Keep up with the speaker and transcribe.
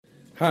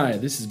Hi,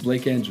 this is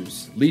Blake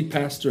Andrews, lead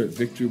pastor at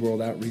Victory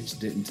World Outreach,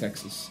 Denton,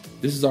 Texas.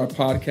 This is our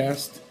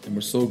podcast, and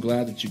we're so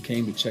glad that you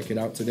came to check it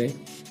out today.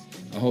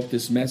 I hope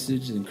this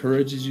message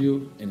encourages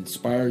you and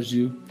inspires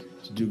you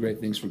to do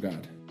great things for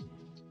God.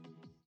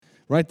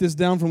 Write this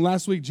down from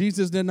last week.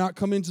 Jesus did not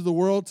come into the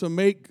world to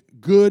make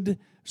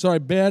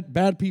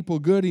bad people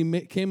good.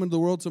 He came into the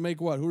world to make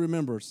what? Who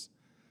remembers?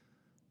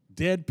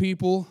 Dead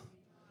people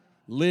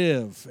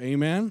live.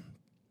 Amen?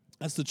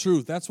 That's the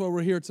truth. That's why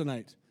we're here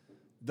tonight.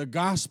 The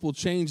gospel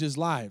changes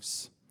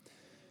lives.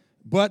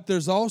 But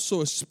there's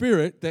also a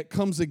spirit that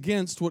comes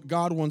against what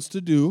God wants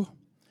to do,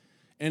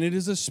 and it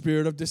is a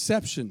spirit of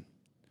deception.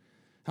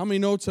 How many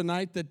know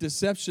tonight that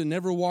deception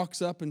never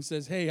walks up and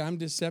says, "Hey, I'm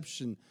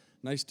deception.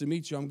 Nice to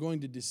meet you. I'm going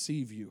to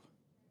deceive you."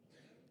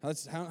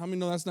 How many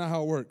know that's not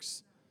how it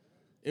works?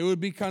 It would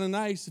be kind of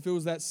nice if it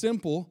was that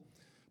simple,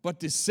 but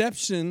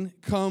deception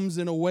comes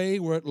in a way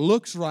where it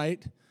looks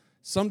right,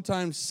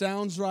 sometimes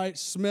sounds right,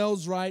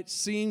 smells right,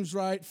 seems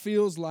right,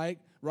 feels like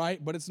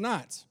right, but it's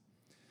not.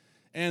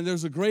 And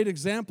there's a great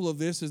example of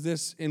this is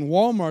this in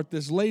Walmart.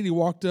 This lady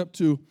walked up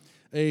to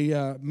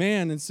a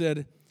man and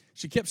said,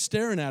 she kept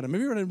staring at him. Have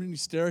you ever had anybody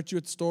stare at you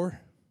at the store?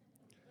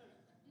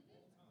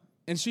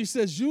 And she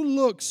says, "You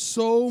look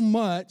so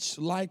much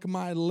like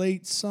my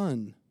late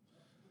son."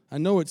 I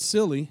know it's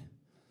silly,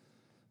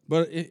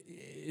 but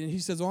he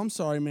says, "Oh, I'm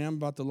sorry, ma'am,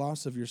 about the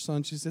loss of your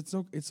son." She said,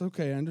 "It's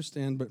okay, I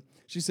understand." But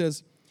she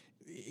says,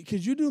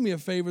 "Could you do me a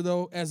favor,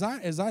 though? As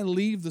I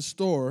leave the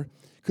store,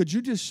 could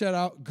you just shout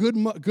out,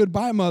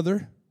 'Goodbye,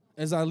 mother,'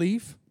 as I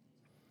leave?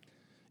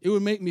 It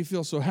would make me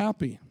feel so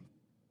happy."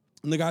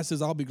 And the guy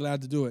says, "I'll be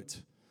glad to do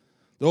it."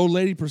 The old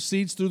lady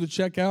proceeds through the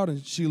checkout,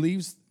 and she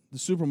leaves the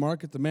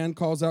supermarket. The man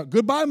calls out,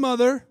 "Goodbye,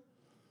 mother."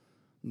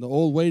 And the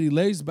old lady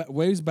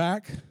waves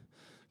back,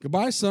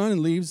 "Goodbye, son,"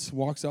 and leaves,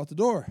 walks out the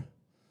door.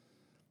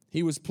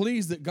 He was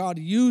pleased that God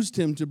used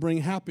him to bring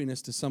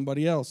happiness to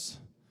somebody else.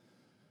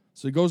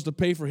 So he goes to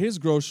pay for his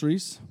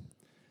groceries.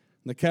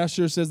 And the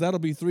cashier says, "That'll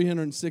be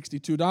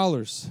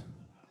 $362.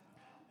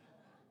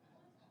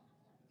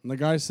 And the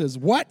guy says,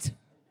 "What?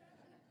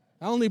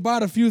 I only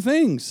bought a few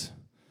things."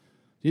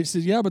 He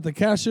says, "Yeah, but the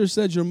cashier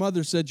said your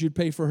mother said you'd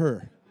pay for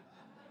her."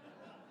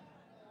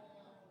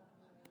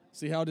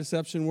 See how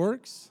deception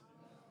works?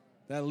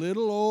 That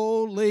little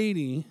old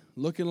lady,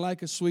 looking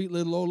like a sweet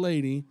little old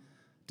lady,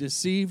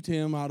 deceived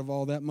him out of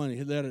all that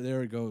money.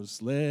 There it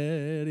goes.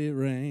 Let it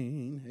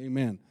rain.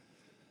 Amen.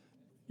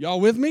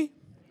 Y'all with me?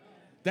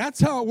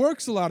 That's how it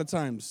works a lot of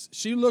times.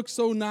 She looked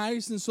so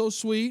nice and so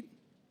sweet,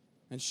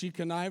 and she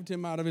connived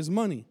him out of his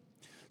money.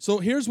 So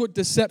here's what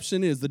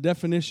deception is, the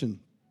definition.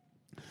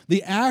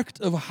 The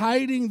act of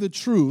hiding the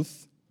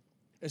truth,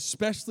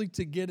 especially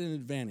to get an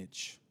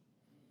advantage.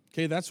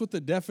 Okay, that's what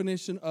the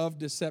definition of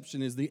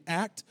deception is, the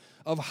act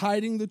of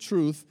hiding the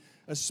truth,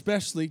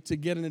 especially to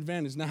get an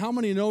advantage. Now, how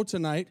many know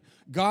tonight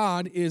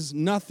God is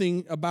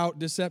nothing about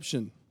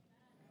deception?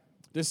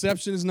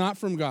 Deception is not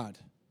from God.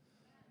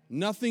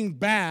 Nothing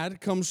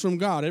bad comes from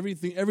God.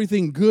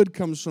 Everything good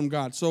comes from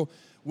God. So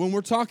when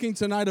we're talking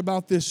tonight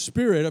about this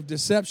spirit of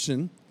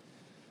deception,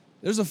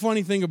 there's a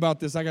funny thing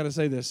about this. I got to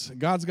say this.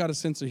 God's got a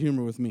sense of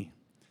humor with me.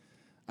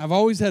 I've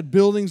always had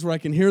buildings where I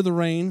can hear the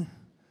rain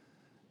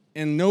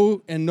and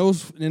no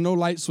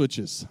light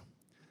switches.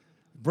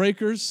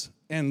 Breakers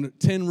and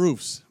tin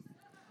roofs.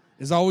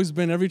 It's always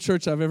been every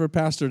church I've ever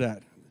pastored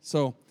at.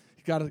 So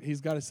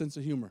he's got a sense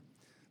of humor.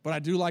 But I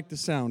do like the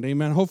sound,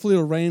 amen. Hopefully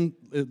it'll rain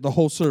the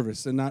whole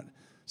service and not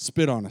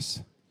spit on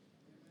us.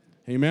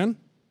 Amen?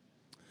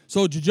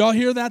 So did y'all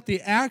hear that? The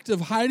act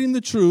of hiding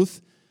the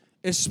truth,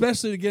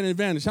 especially to get an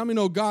advantage. How many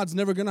know God's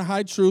never going to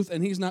hide truth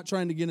and he's not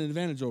trying to get an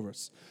advantage over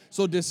us?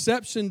 So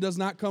deception does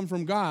not come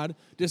from God.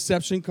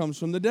 Deception comes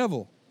from the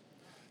devil.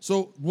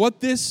 So what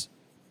this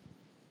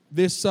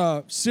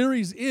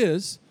series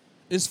is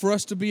for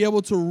us to be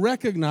able to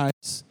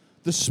recognize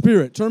the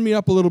spirit. Turn me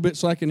up a little bit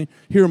so I can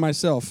hear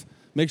myself.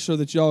 Make sure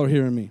that y'all are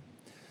hearing me.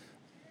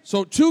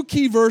 So 2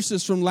 key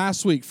verses from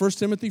last week. 1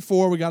 Timothy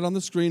 4, we got on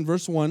the screen,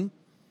 verse 1,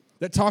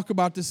 that talk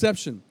about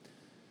deception.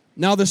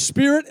 "Now the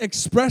Spirit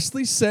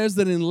expressly says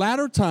that in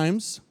latter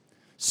times,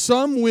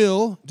 some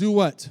will do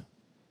what?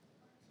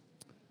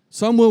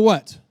 Some will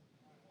what?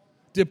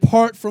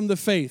 Depart from the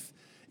faith,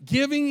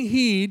 giving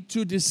heed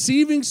to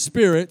deceiving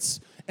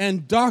spirits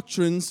and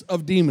doctrines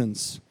of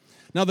demons."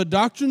 Now the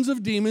doctrines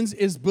of demons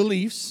is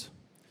beliefs.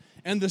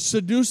 And the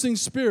seducing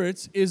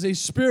spirits is a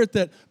spirit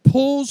that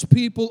pulls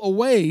people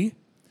away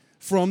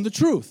from the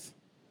truth.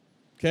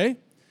 Okay?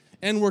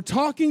 And we're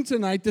talking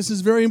tonight, this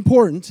is very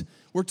important,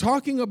 we're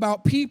talking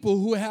about people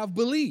who have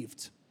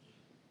believed.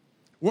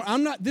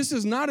 This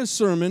is not a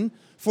sermon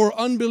for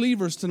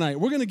unbelievers tonight.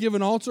 We're going to give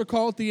an altar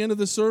call at the end of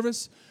the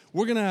service.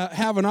 We're going to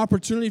have an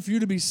opportunity for you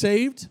to be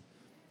saved.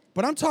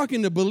 But I'm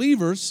talking to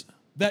believers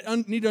that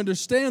need to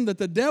understand that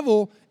the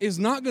devil is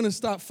not going to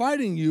stop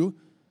fighting you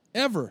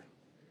ever.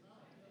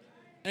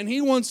 And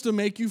he wants to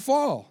make you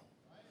fall.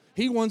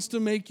 He wants to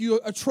make you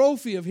a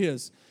trophy of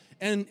his.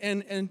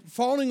 And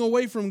falling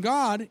away from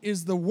God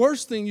is the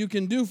worst thing you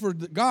can do for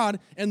God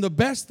and the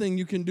best thing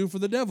you can do for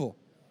the devil.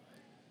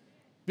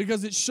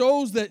 Because it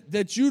shows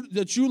that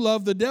you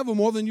love the devil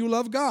more than you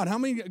love God. How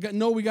many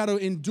know we got to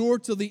endure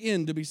to the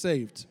end to be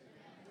saved?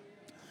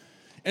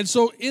 And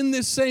so in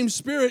this same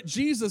spirit,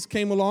 Jesus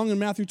came along in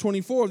Matthew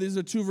 24. These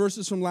are 2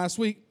 verses from last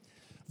week.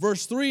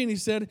 Verse 3, and he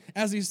said,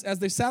 as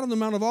they sat on the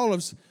Mount of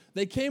Olives,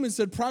 they came and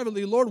said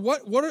privately, Lord,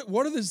 what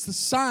are the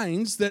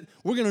signs that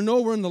we're going to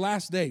know we're in the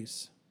last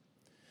days?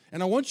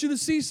 And I want you to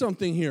see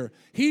something here.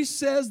 He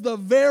says the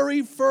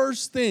very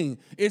first thing.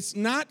 It's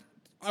not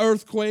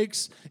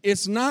earthquakes.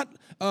 It's not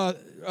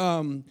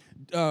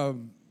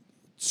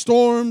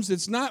storms.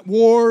 It's not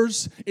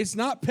wars. It's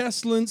not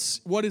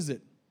pestilence. What is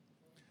it?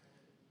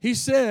 He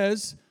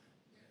says,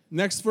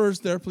 next verse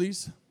there,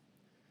 please.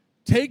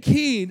 Take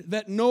heed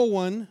that no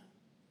one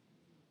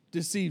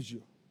deceives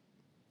you.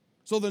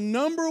 So the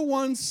number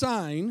one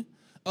sign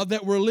of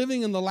that we're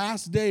living in the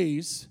last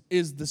days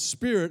is the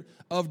spirit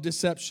of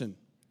deception.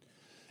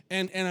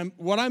 And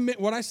what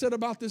I said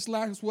about this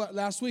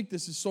last week,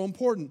 this is so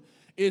important,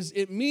 is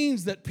it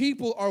means that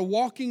people are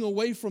walking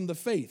away from the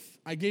faith.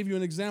 I gave you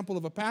an example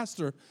of a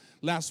pastor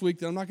last week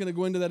that I'm not going to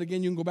go into that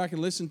again. You can go back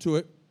and listen to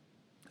it.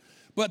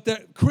 But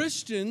that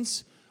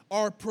Christians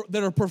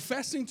that are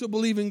professing to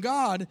believe in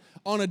God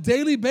on a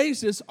daily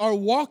basis are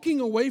walking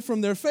away from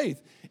their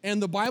faith.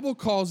 And the Bible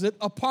calls it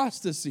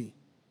apostasy.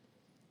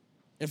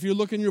 If you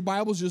look in your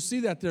Bibles, you'll see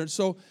that there.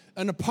 So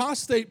an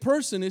apostate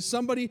person is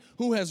somebody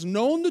who has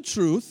known the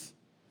truth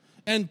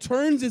and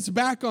turns its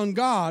back on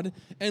God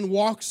and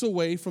walks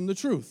away from the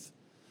truth.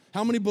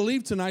 How many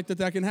believe tonight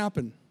that can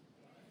happen?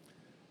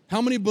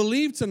 How many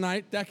believe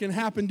tonight that can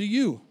happen to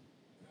you?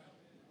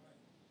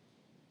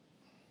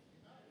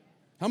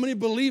 How many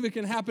believe it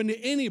can happen to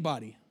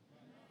anybody?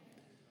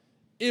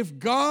 If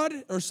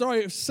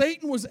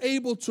Satan was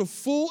able to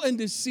fool and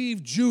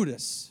deceive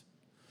Judas,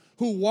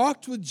 who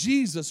walked with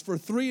Jesus for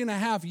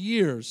 3.5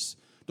 years,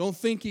 don't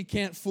think he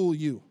can't fool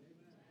you.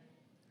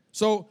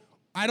 So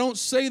I don't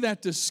say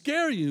that to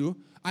scare you.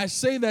 I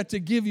say that to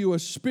give you a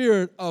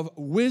spirit of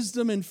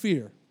wisdom and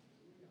fear.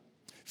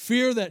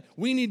 Fear that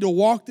we need to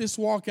walk this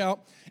walk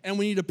out, and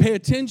we need to pay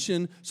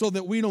attention so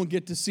that we don't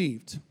get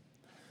deceived.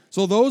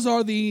 So those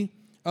are the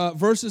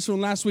verses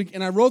from last week.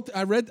 And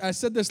I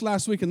said this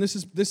last week, and this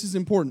is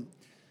important.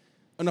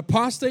 An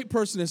apostate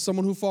person is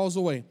someone who falls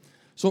away.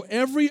 So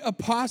every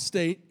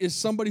apostate is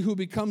somebody who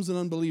becomes an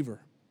unbeliever.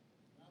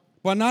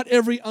 But not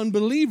every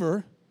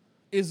unbeliever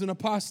is an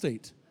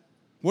apostate.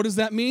 What does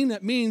that mean?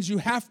 That means you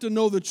have to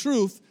know the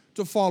truth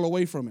to fall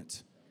away from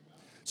it.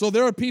 So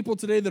there are people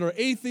today that are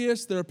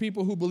atheists. There are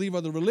people who believe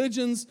other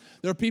religions.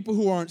 There are people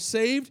who aren't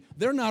saved.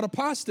 They're not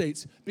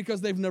apostates because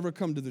they've never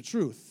come to the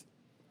truth.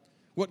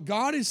 What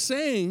God is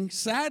saying,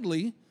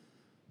 sadly,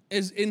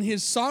 is in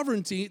His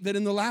sovereignty that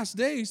in the last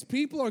days,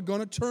 people are going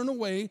to turn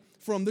away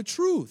from the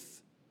truth.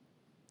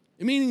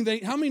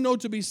 Meaning, how many know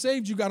to be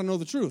saved, you got to know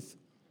the truth?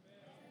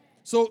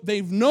 So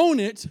they've known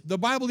it. The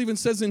Bible even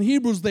says in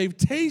Hebrews they've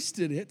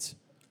tasted it.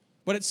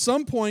 But at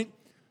some point,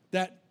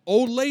 that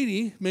old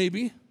lady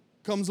maybe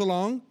comes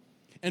along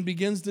and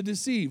begins to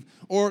deceive.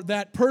 Or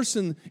that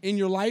person in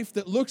your life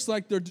that looks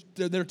like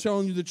they're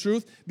telling you the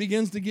truth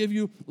begins to give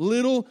you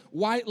little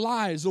white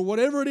lies or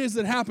whatever it is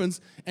that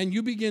happens, and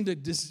you begin to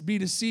be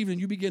deceived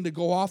and you begin to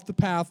go off the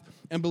path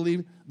and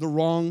believe the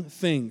wrong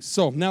things.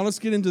 So now let's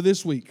get into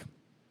this week.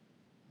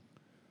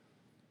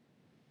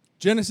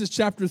 Genesis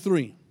chapter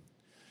 3.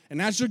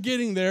 And as you're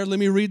getting there, let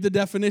me read the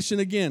definition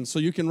again so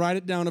you can write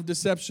it down of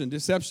deception.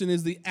 Deception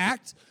is the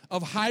act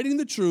of hiding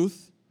the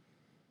truth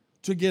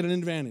to get an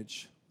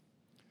advantage.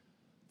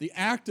 The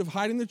act of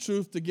hiding the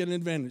truth to get an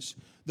advantage.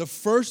 The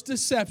first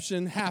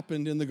deception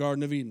happened in the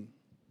Garden of Eden.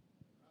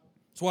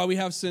 That's why we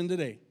have sin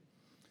today.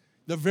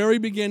 The very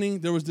beginning,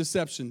 there was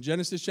deception.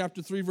 Genesis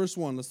chapter 3, verse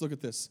 1. Let's look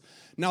at this.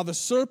 Now the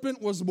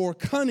serpent was more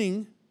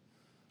cunning,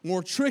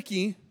 more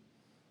tricky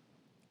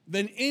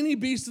than any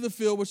beast of the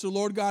field which the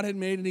Lord God had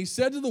made. And he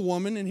said to the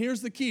woman, and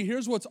here's the key,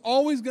 here's what's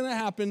always going to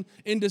happen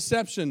in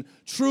deception.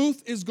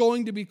 Truth is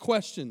going to be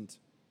questioned.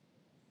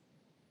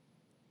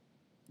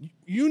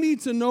 You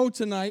need to know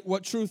tonight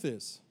what truth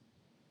is.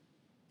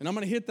 And I'm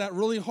going to hit that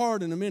really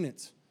hard in a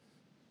minute.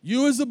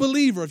 You as a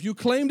believer, if you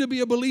claim to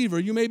be a believer,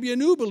 you may be a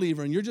new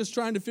believer and you're just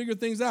trying to figure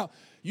things out.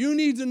 You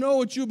need to know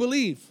what you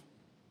believe.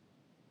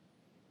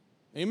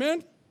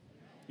 Amen?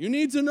 You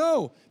need to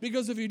know,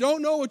 because if you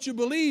don't know what you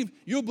believe,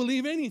 you'll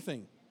believe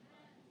anything.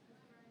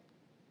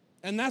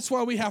 And that's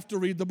why we have to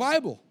read the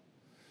Bible.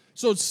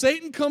 So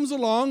Satan comes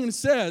along and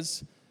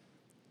says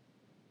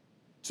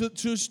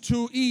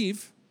to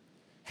Eve,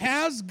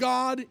 has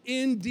God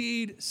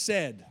indeed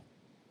said?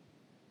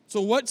 So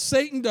what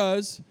Satan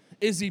does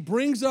is he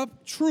brings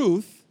up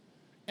truth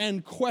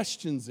and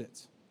questions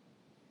it.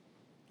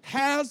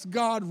 Has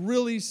God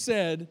really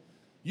said,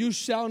 you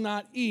shall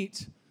not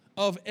eat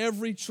of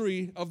every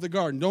tree of the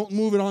garden? Don't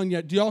move it on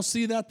yet. Do y'all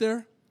see that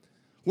there?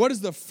 What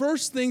is the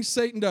first thing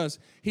Satan does?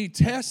 He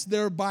tests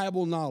their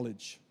Bible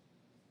knowledge.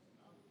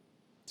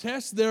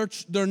 Test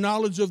their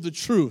knowledge of the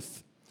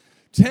truth.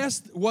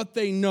 Test what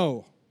they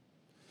know.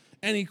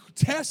 And he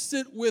tests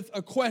it with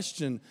a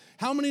question.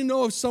 How many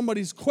know if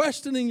somebody's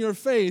questioning your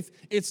faith,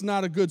 it's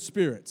not a good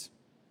spirit?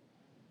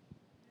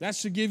 That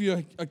should give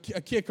you a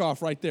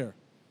kickoff right there.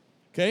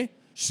 Okay?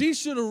 She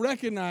should have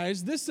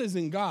recognized this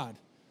isn't God.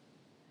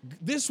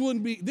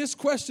 This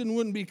question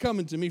wouldn't be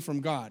coming to me from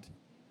God.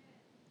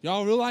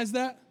 Y'all realize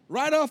that?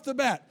 Right off the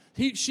bat,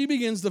 she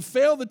begins to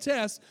fail the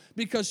test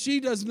because she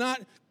does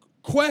not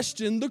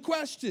question the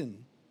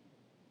question.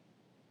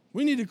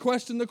 We need to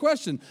question the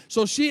question.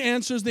 So she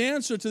answers the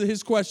answer to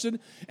his question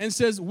and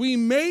says, we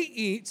may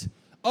eat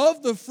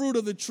of the fruit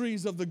of the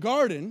trees of the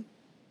garden,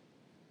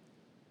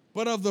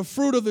 but of the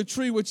fruit of the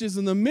tree which is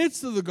in the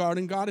midst of the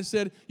garden, God has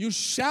said, you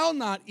shall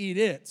not eat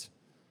it,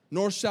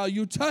 nor shall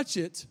you touch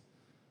it,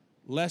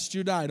 lest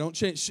you die. Don't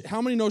change. How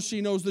many know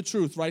she knows the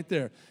truth right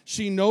there?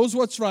 She knows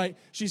what's right.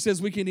 She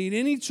says we can eat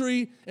any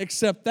tree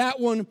except that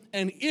one,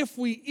 and if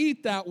we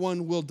eat that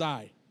one, we'll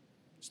die.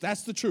 So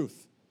that's the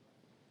truth.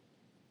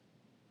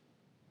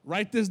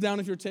 Write this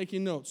down if you're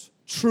taking notes.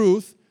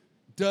 Truth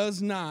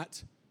does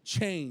not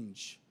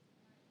change.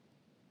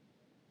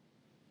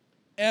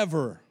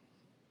 Ever. ...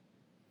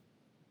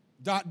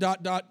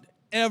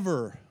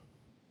 Ever. ...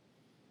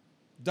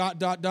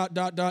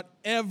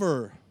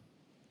 Ever.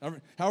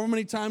 However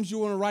many times you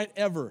want to write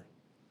ever.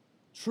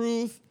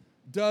 Truth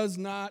does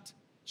not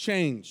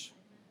change.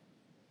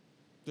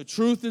 The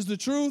truth is the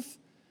truth.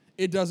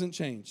 It doesn't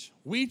change.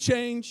 We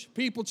change.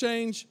 People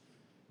change.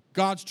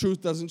 God's truth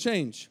doesn't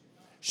change.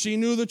 She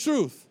knew the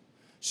truth.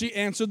 She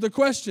answered the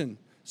question.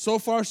 So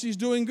far, she's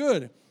doing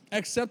good,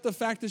 except the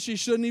fact that she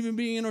shouldn't even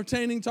be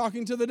entertaining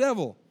talking to the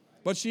devil.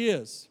 But she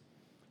is.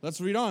 Let's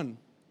read on.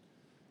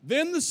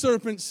 Then the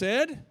serpent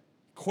said,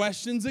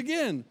 questions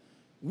again.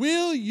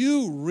 Will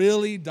you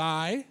really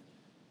die?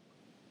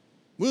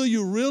 Will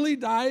you really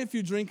die if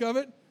you drink of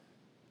it?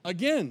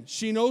 Again,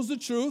 she knows the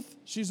truth.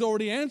 She's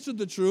already answered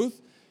the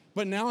truth.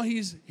 But now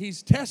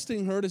he's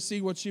testing her to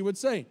see what she would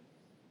say.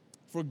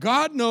 For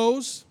God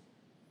knows...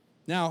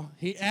 Now,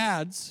 he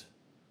adds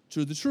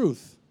to the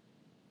truth.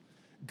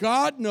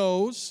 God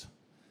knows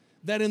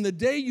that in the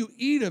day you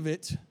eat of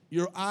it,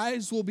 your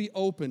eyes will be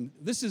opened.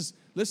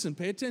 Listen,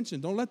 pay attention.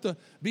 Don't let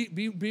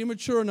be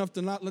mature enough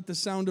to not let the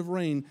sound of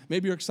rain,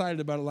 maybe you're excited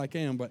about it like I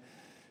am, but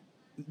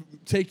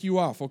take you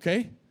off,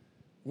 okay?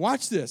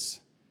 Watch this.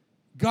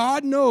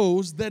 God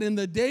knows that in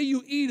the day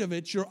you eat of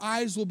it, your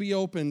eyes will be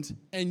opened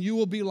and you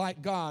will be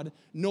like God,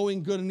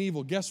 knowing good and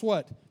evil. Guess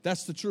what?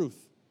 That's the truth.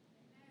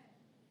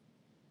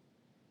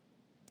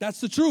 That's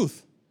the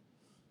truth.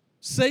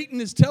 Satan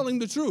is telling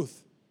the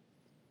truth.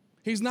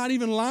 He's not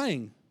even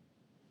lying.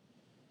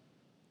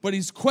 But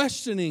he's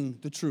questioning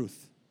the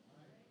truth.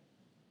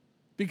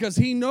 Because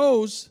he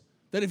knows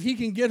that if he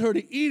can get her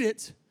to eat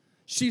it,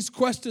 she's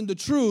questioned the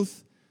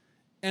truth.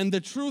 And the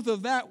truth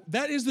of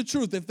that is the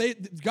truth.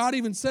 God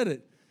even said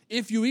it.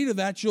 If you eat of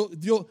that,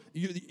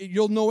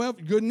 you'll know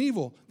good and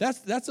evil.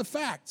 That's a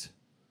fact.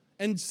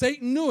 And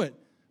Satan knew it.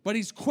 But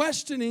he's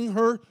questioning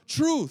her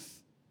truth.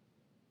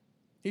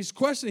 He's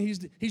questioning,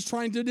 he's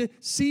trying to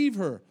deceive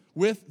her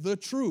with the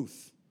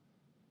truth.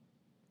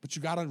 But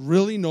you got to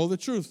really know the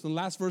truth. In the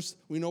last verse,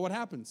 we know what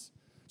happens.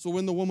 So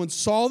when the woman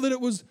saw that it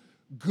was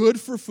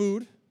good for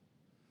food,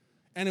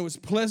 and it was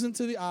pleasant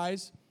to the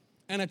eyes,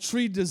 and a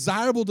tree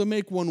desirable to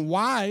make one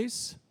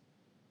wise,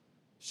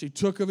 she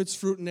took of its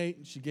fruit and ate,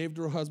 and she gave it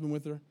to her husband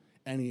with her,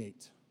 and he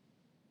ate.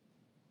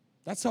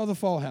 That's how the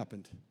fall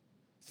happened,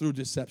 through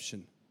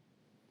deception.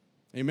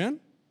 Amen?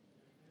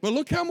 But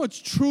look how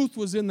much truth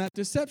was in that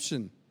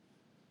deception.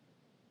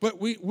 But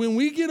when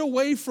we get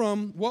away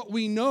from what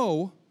we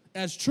know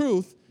as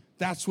truth,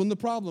 that's when the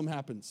problem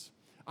happens.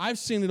 I've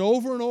seen it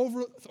over and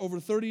over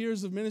 30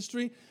 years of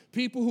ministry.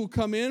 People who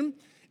come in,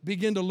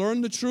 begin to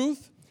learn the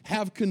truth,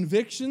 have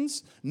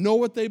convictions, know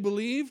what they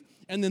believe,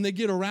 and then they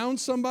get around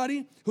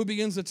somebody who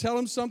begins to tell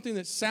them something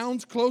that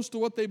sounds close to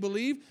what they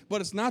believe, but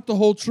it's not the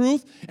whole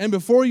truth. And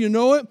before you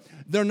know it,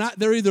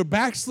 they're either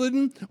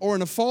backslidden or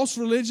in a false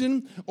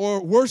religion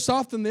or worse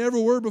off than they ever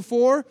were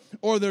before,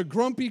 or they're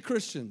grumpy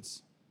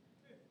Christians.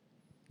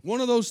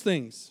 One of those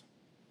things.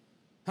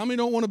 How many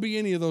don't want to be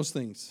any of those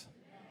things?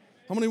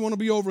 How many want to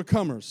be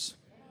overcomers?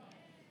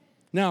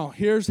 Now,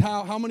 here's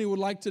how many would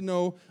like to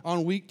know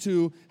on week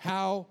 2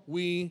 how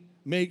we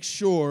make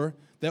sure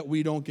that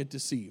we don't get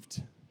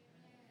deceived?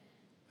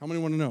 How many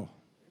want to know?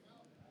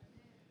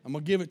 I'm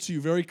going to give it to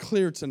you very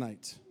clear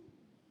tonight.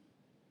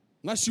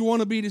 Unless you want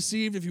to be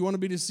deceived, if you want to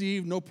be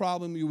deceived, no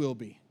problem, you will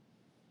be.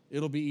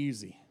 It'll be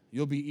easy.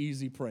 You'll be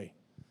easy prey.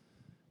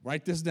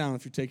 Write this down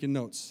if you're taking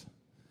notes.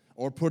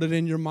 Or put it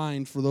in your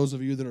mind for those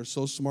of you that are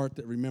so smart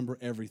that remember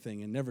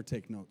everything and never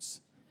take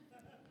notes.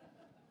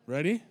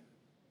 Ready?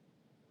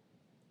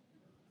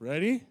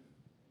 Ready?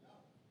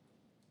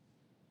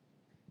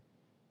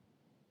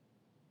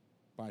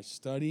 By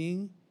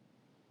studying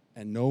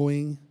and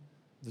knowing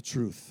the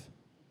truth.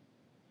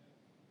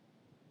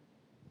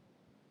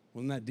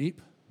 Wasn't that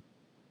deep?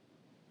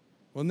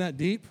 Wasn't that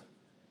deep?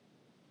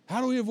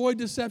 How do we avoid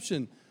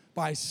deception?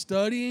 By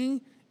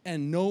studying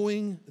and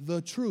knowing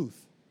the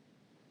truth.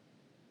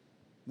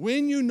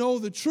 When you know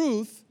the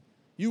truth,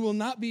 you will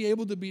not be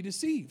able to be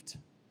deceived.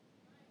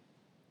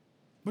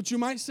 But you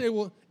might say,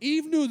 well,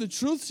 Eve knew the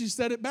truth. She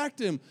said it back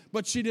to him,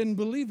 but she didn't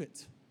believe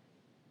it.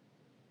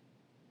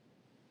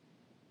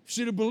 If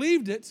she'd have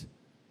believed it,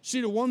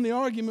 she'd have won the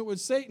argument with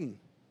Satan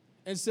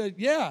and said,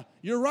 yeah,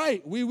 you're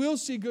right. We will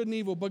see good and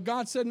evil, but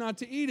God said not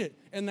to eat it,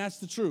 and that's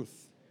the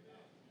truth.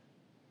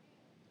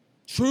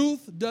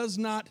 Truth does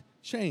not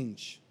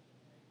change.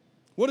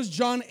 What does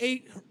John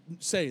 8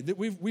 say? That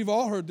we've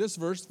all heard this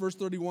verse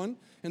 31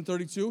 and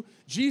 32.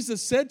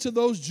 Jesus said to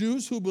those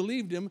Jews who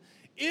believed him,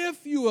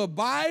 if you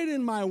abide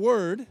in my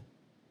word,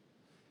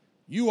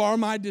 you are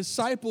my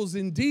disciples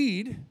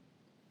indeed,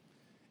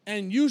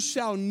 and you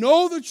shall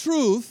know the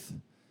truth,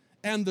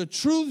 and the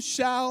truth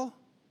shall...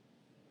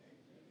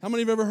 How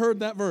many have ever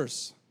heard that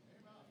verse?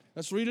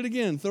 Let's read it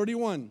again,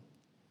 31.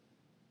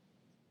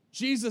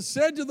 Jesus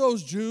said to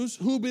those Jews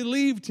who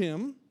believed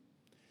him,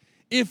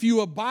 if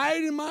you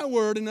abide in my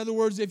word, in other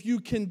words, if you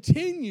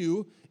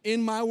continue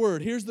in my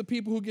word. Here's the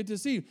people who get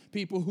deceived,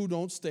 people who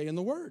don't stay in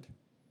the word.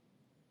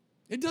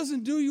 It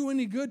doesn't do you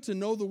any good to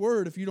know the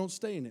word if you don't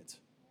stay in it.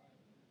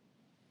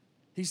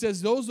 He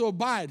says, those who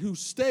abide, who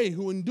stay,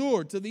 who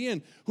endure to the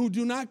end, who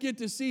do not get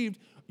deceived,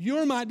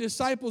 you're my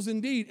disciples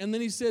indeed. And then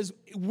he says,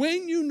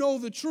 when you know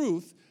the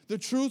truth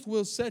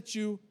will set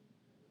you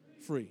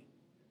free.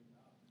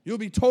 You'll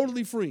be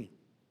totally free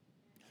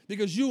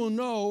because you will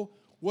know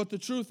what the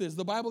truth is.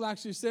 The Bible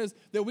actually says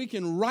that we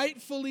can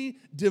rightfully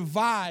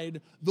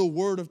divide the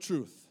word of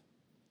truth.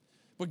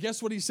 But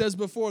guess what he says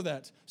before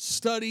that?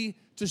 Study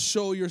to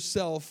show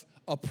yourself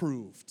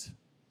approved.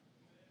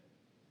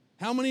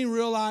 How many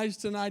realize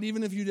tonight,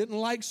 even if you didn't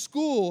like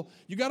school,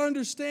 you got to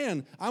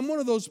understand, I'm one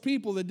of those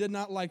people that did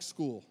not like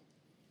school.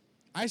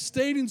 I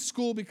stayed in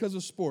school because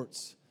of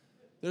sports.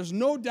 There's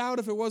no doubt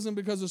if it wasn't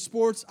because of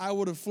sports, I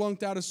would have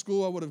flunked out of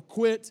school. I would have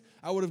quit.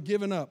 I would have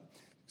given up.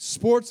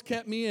 Sports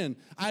kept me in.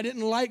 I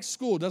didn't like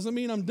school. Doesn't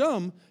mean I'm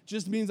dumb,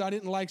 just means I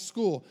didn't like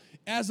school.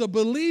 As a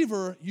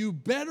believer, you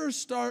better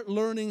start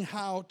learning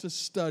how to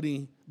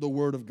study the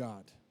Word of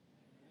God.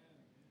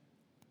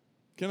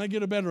 Can I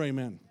get a better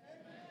amen?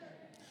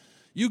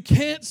 You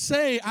can't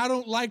say, I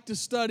don't like to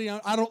study,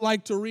 I don't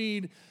like to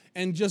read,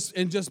 and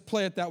just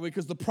play it that way.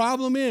 Because the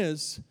problem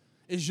is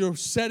you're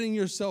setting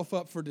yourself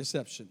up for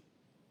deception.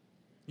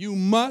 You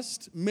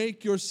must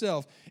make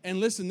yourself. And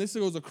listen, this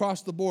goes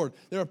across the board.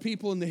 There are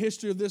people in the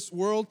history of this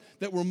world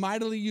that were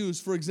mightily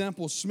used. For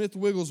example, Smith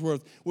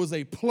Wigglesworth was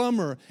a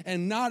plumber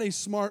and not a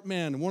smart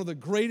man. One of the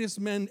greatest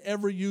men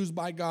ever used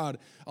by God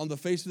on the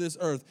face of this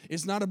earth.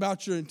 It's not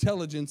about your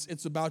intelligence,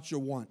 it's about your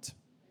want.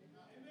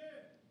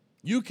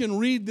 You can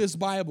read this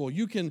Bible.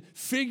 You can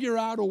figure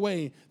out a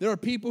way. There are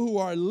people who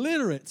are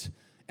literate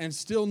and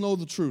still know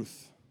the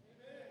truth.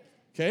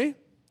 Okay?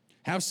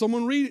 Have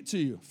someone read it to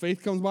you.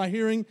 Faith comes by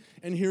hearing,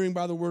 and hearing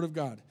by the word of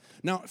God.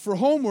 Now, for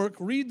homework,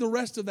 read the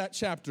rest of that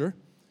chapter,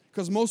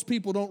 because most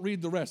people don't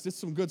read the rest. It's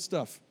some good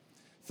stuff.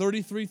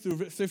 33 through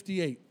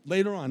 58.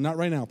 Later on, not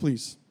right now,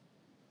 please.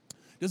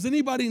 Does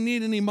anybody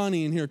need any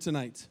money in here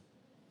tonight?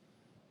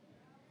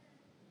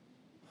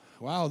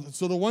 Wow,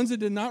 so the ones that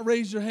did not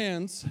raise your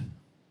hands...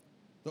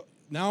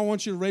 Now I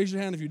want you to raise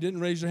your hand if you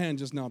didn't raise your hand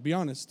just now. Be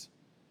honest.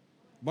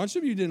 A bunch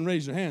of you didn't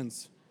raise your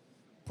hands.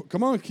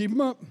 Come on, keep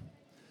them up.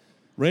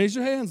 Raise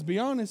your hands. Be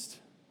honest.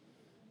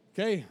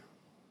 Okay.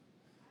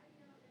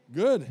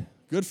 Good.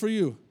 Good for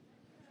you.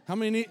 How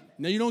many need?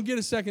 Now you don't get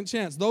a second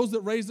chance. Those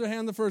that raised their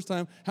hand the first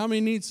time, how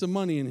many need some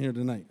money in here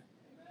tonight?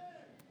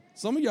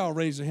 Some of y'all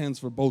raise your hands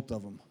for both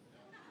of them.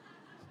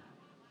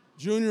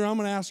 Junior, I'm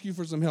going to ask you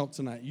for some help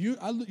tonight. You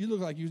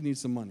look like you need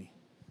some money.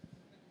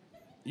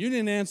 You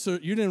didn't answer.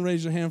 You didn't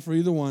raise your hand for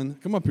either one.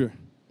 Come up here.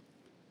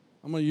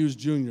 I'm going to use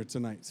Junior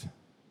tonight.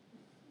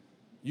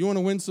 You want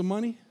to win some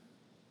money?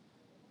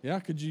 Yeah,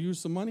 could you use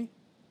some money?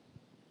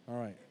 All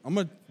right.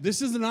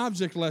 This is an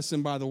object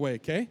lesson, by the way,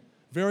 okay?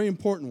 Very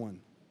important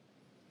one.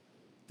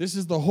 This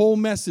is the whole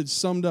message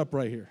summed up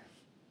right here.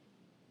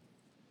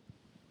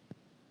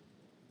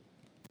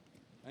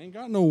 I ain't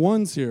got no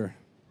ones here.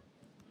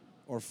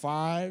 Or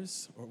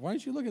fives. Or why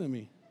aren't you looking at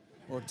me?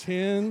 Or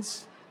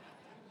 10s.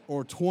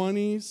 Or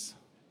 20s.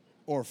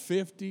 Or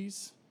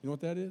 50s. You know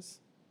what that is?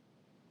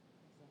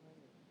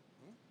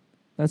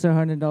 That's a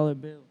 $100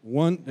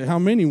 bill. How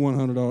many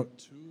 $100?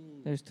 Two.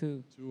 There's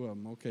two. Two of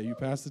them. Okay, you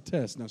passed the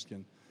test. No, just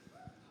kidding.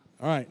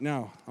 All right,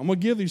 now, I'm going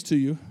to give these to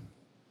you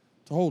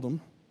to hold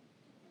them.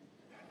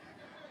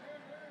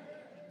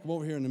 Come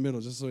over here in the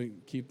middle just so we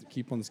can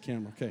keep on this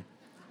camera. Okay.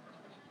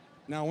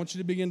 Now, I want you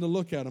to begin to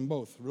look at them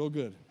both real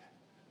good.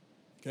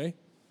 Okay?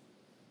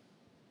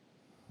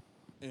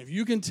 And if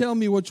you can tell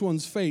me which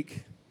one's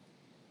fake,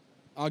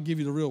 I'll give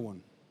you the real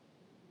one.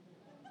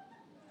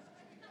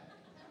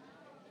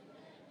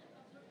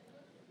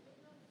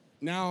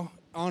 Now,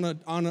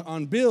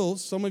 on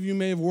bills, some of you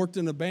may have worked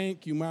in a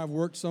bank. You might have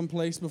worked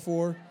someplace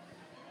before.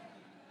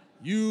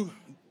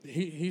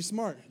 He's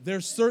smart.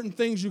 There's certain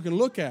things you can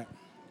look at.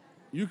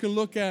 You can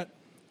look at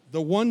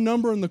the one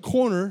number in the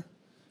corner.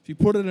 If you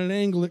put it at an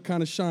angle, it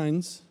kind of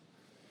shines.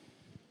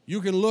 You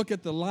can look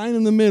at the line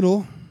in the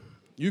middle.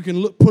 You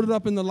can put it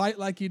up in the light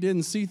like you did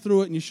and see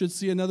through it, and you should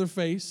see another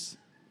face.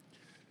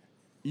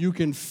 You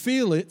can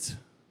feel it.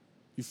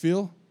 You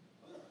feel?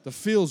 The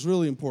feel is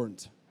really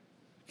important.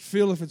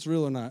 Feel if it's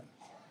real or not.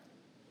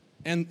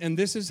 And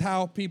this is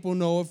how people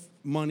know if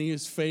money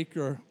is fake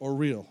or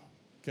real.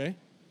 Okay?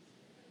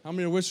 How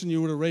many are wishing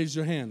you would have raised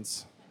your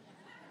hands?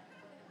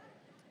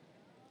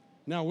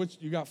 Now,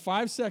 you got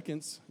 5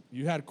 seconds.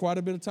 You had quite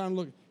a bit of time to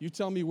look. You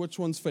tell me which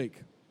one's fake.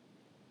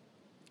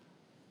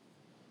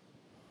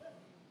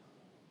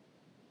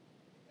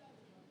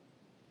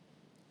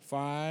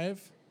 5,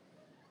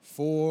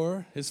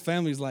 4. His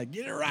family's like,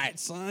 get it right,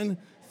 son.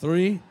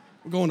 3.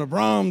 We're going to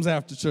Brahms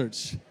after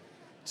church.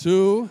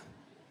 2,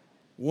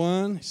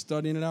 1. He's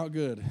studying it out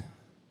good.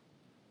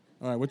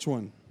 All right, which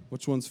one?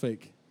 Which one's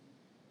fake?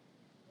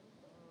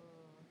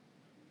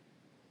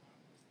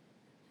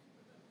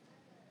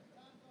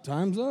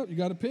 Time's up. You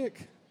got to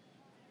pick.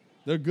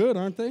 They're good,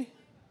 aren't they?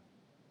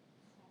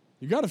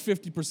 You got a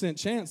 50%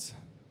 chance.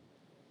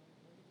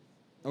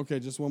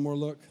 Okay, just one more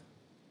look.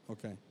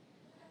 Okay.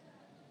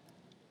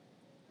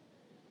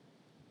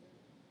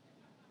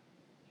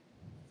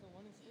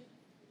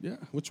 Yeah,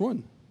 which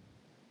one?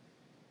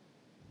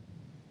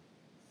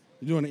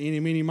 You doing an eeny,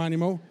 meeny, miny,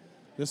 mo?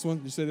 This one?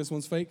 You say this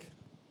one's fake?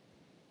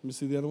 Let me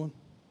see the other one.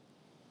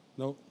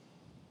 Nope.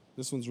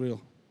 This one's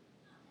real.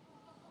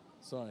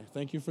 Sorry.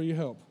 Thank you for your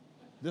help.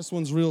 This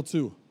one's real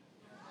too.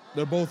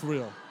 They're both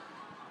real.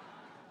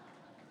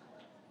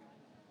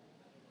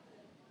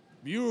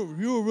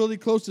 You were really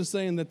close to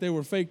saying that they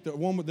were fake. They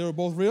were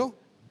both real?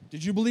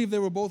 Did you believe they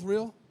were both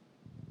real?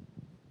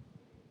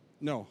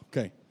 No.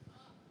 Okay.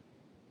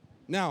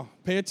 Now,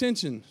 pay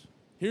attention.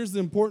 Here's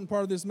the important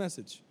part of this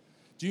message.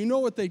 Do you know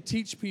what they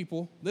teach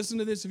people? Listen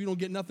to this if you don't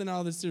get nothing out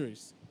of this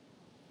series.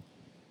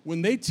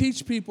 When they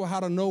teach people how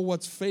to know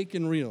what's fake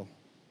and real,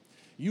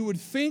 you would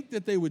think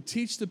that they would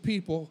teach the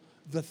people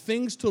the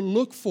things to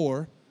look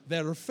for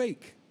that are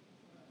fake.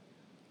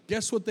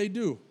 Guess what they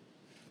do?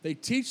 They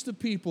teach the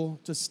people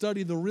to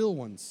study the real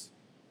ones.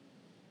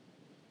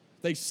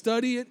 They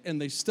study it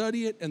and they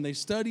study it and they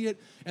study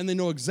it and they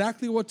know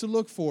exactly what to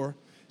look for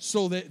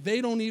so that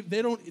they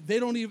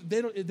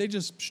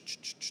just,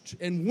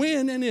 and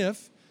when and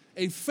if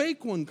a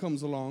fake one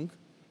comes along,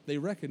 they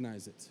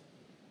recognize it.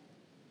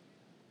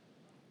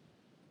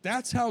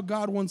 That's how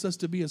God wants us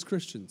to be as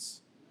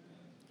Christians.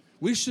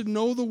 We should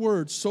know the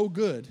word so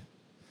good.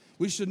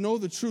 We should know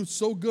the truth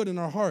so good in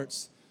our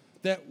hearts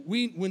that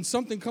when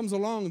something comes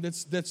along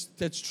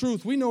that's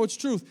truth, we know it's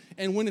truth.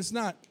 And when it's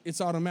not, it's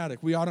automatic.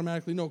 We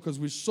automatically know because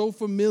we're so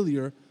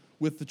familiar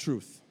with the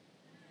truth.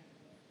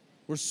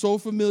 We're so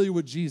familiar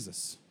with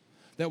Jesus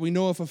that we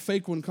know if a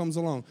fake one comes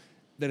along,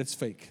 that it's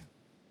fake.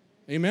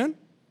 Amen?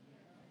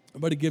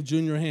 Everybody give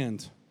Junior a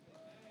hand.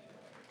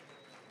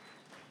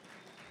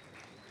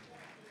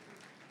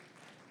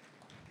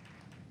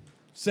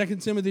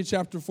 Second Timothy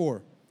chapter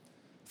 4.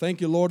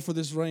 Thank you, Lord, for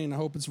this rain. I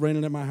hope it's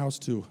raining at my house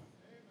too.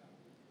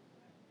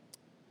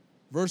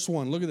 Verse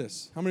 1, look at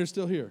this. How many are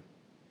still here?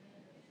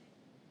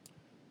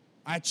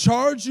 I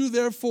charge you,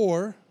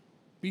 therefore,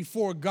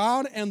 before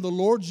God and the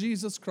Lord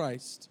Jesus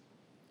Christ,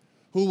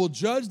 who will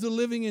judge the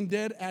living and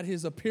dead at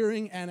his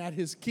appearing and at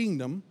his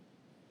kingdom.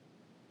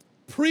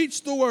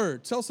 Preach the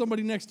word. Tell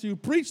somebody next to you,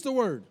 preach the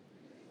word.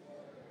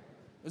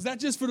 Is that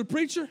just for the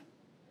preacher?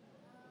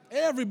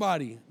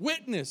 Everybody,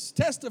 witness,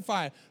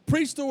 testify,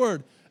 preach the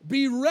word.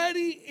 Be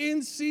ready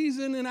in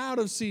season and out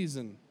of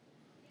season.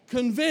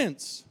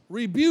 Convince,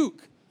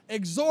 rebuke,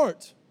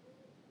 exhort.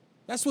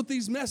 That's what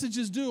these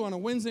messages do on a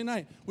Wednesday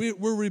night.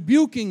 We're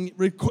rebuking,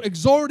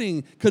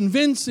 exhorting,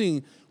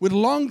 convincing, with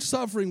long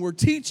suffering. We're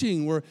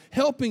teaching, we're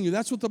helping you.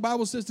 That's what the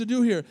Bible says to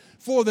do here.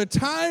 For the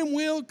time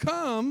will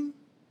come,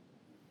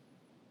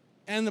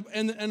 and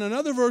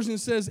another version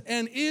says,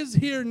 and is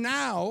here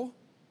now,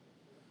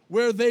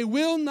 where they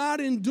will not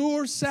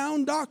endure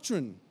sound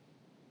doctrine,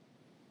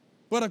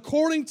 but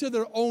according to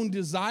their own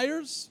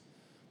desires,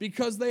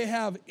 because they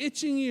have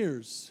itching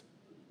ears,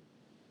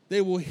 they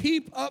will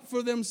heap up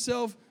for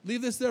themselves,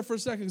 leave this there for a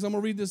second because I'm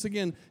going to read this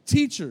again,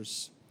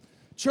 teachers.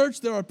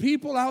 Church, there are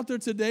people out there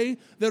today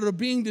that are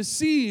being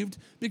deceived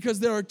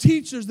because there are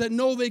teachers that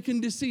know they can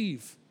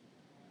deceive.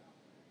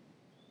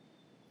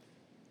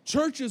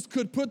 Churches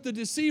could put the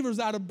deceivers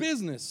out of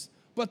business,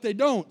 but they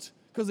don't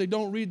because they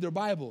don't read their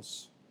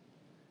Bibles.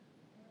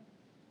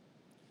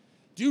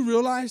 Do you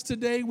realize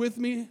today with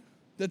me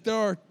that there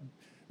are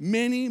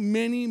many,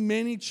 many,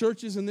 many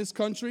churches in this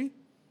country?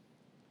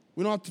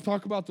 We don't have to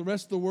talk about the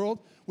rest of the world,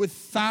 with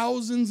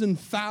thousands and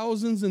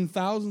thousands and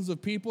thousands of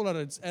people at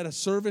a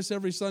service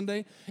every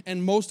Sunday,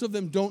 and most of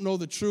them don't know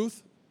the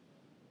truth.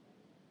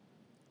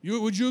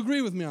 Would you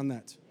agree with me on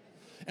that?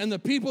 And the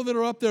people that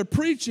are up there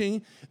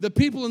preaching, the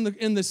people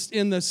in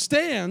the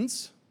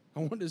stands, I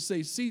wanted to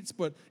say seats,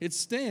 but it's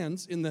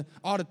stands, in the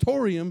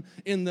auditorium,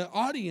 in the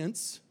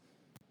audience,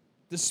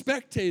 the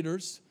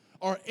spectators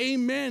are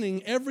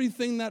amening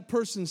everything that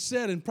person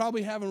said and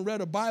probably haven't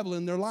read a Bible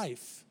in their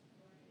life.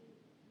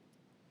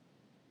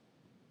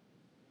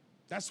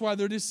 That's why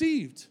they're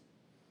deceived.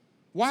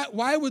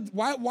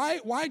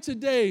 Why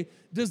today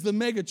does the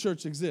mega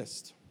church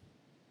exist?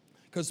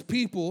 Because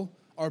people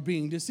are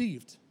being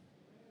deceived.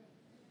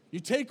 You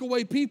take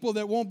away people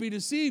that won't be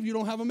deceived, you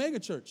don't have a mega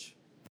church.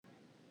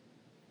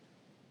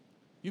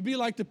 You'd be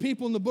like the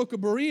people in the book of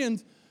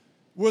Bereans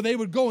where they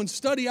would go and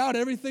study out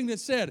everything that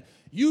said,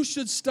 you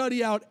should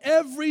study out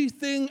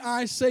everything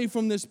I say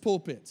from this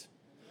pulpit.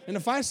 And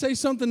if I say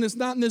something that's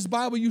not in this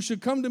Bible, you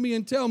should come to me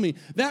and tell me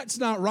that's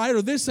not right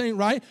or this ain't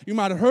right. You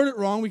might have heard it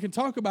wrong. We can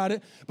talk about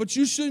it. But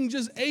you shouldn't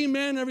just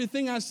amen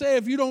everything I say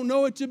if you don't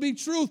know it to be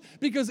truth,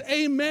 because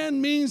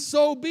amen means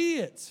so be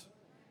it.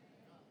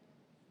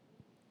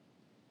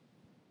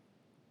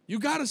 You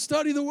got to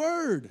study the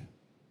Word.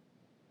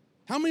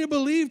 How many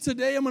believe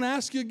today, I'm going to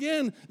ask you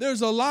again,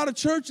 there's a lot of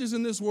churches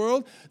in this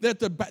world that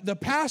the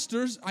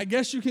pastors, I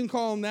guess you can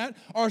call them that,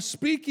 are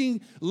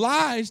speaking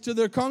lies to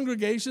their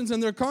congregations,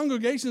 and their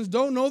congregations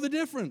don't know the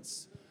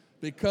difference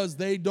because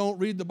they don't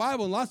read the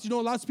Bible. And lots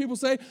of people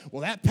say,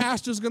 well, that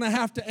pastor's going to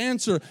have to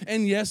answer.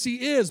 And yes,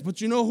 he is.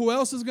 But you know who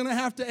else is going to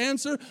have to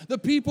answer? The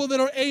people that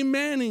are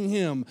amening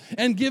him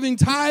and giving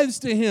tithes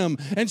to him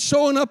and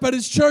showing up at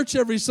his church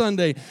every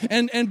Sunday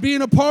and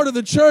being a part of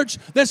the church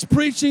that's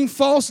preaching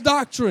false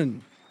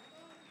doctrine.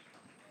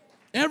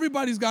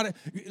 Everybody's got it.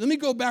 Let me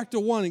go back to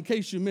 1 in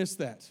case you missed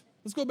that.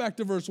 Let's go back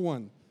to verse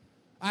 1.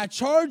 I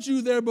charge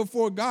you there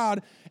before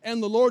God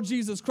and the Lord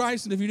Jesus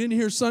Christ, and if you didn't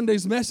hear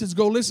Sunday's message,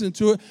 go listen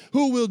to it,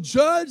 who will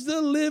judge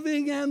the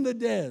living and the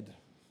dead.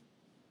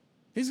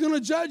 He's going to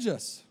judge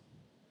us.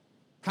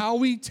 How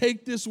we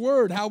take this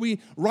word, how we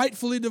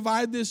rightfully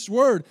divide this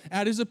word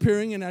at his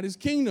appearing and at his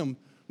kingdom.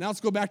 Now let's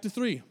go back to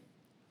 3.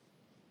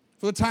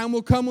 For the time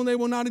will come when they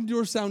will not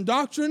endure sound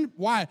doctrine.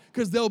 Why?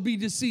 Because they'll be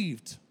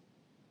deceived.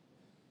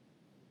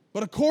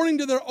 But according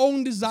to their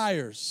own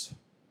desires.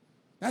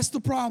 That's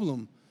the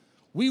problem.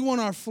 We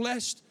want our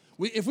flesh.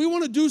 If we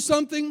want to do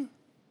something,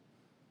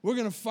 we're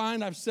going to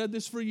find, I've said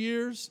this for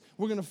years,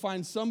 we're going to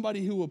find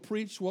somebody who will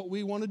preach what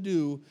we want to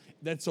do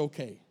that's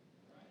okay.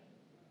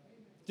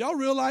 Do y'all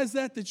realize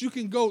that you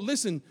can go,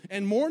 listen,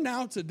 and more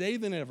now today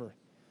than ever.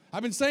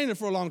 I've been saying it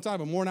for a long time,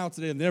 but more now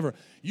today than ever.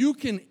 You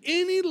can,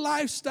 any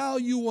lifestyle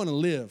you want to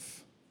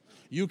live,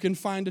 you can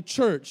find a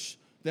church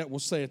that will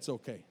say it's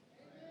okay.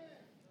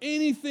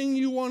 Anything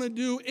you want to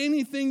do,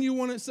 anything you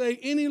want to say,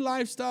 any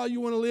lifestyle you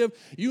want to live,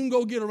 you can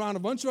go get around a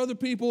bunch of other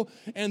people,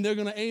 and they're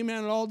going to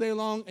amen it all day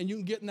long, and you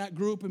can get in that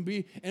group and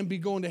be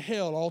going to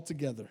hell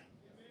altogether.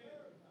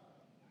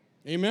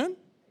 Amen?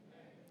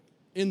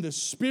 In the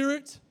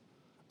spirit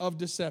of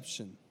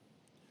deception.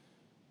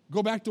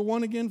 Go back to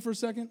 1 again for a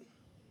second.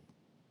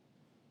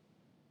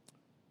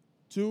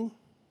 2,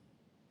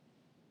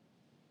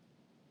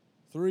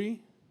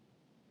 3.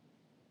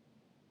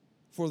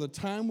 For the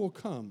time will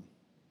come.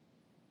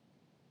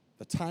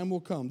 The time will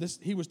come.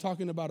 He was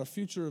talking about a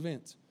future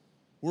event.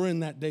 We're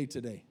in that day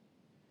today.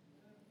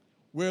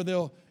 Where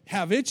they'll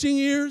have itching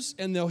ears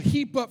and they'll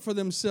heap up for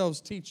themselves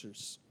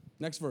teachers.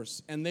 Next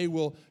verse. And they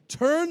will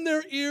turn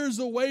their ears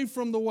away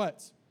from the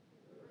what?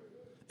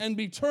 And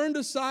be turned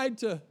aside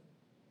to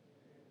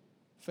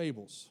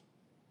fables.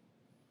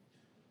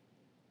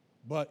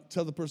 But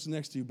tell the person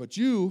next to you, but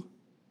you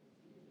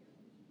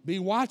be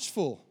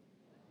watchful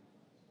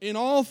in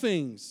all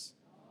things.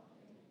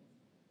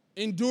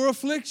 Endure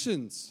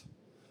afflictions.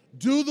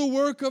 Do the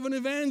work of an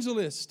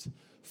evangelist.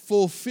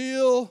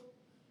 Fulfill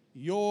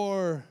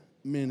your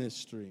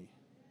ministry.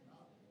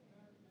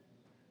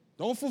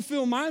 Don't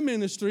fulfill my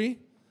ministry.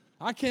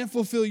 I can't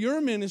fulfill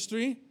your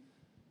ministry.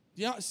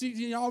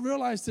 Y'all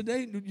realize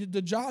today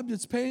the job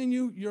that's paying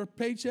you, your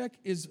paycheck,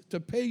 is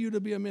to pay you to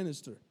be a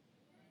minister.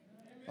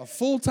 A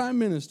full-time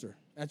minister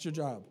at your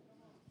job.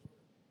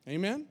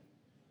 Amen?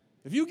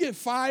 If you get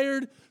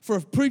fired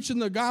for preaching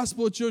the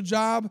gospel at your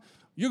job,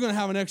 you're going to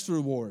have an extra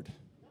reward.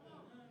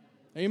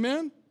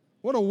 Amen?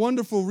 What a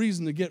wonderful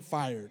reason to get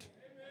fired.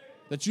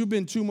 That you've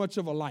been too much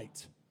of a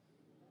light.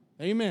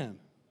 Amen.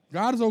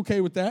 God is okay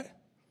with that.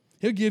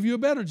 He'll give you a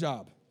better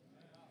job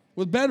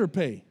with better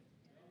pay.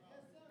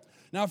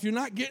 Now, if you're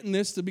not getting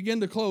this, to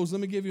begin to close,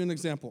 let me give you an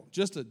example.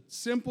 Just a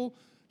simple,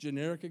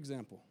 generic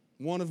example.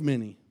 One of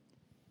many.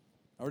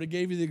 I already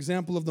gave you the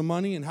example of the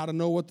money and how to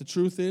know what the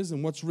truth is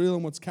and what's real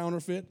and what's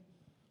counterfeit.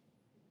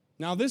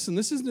 Now, listen,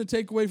 this isn't a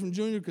takeaway from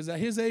Junior, because at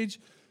his age,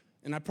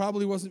 and I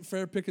probably wasn't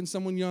fair picking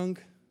someone young,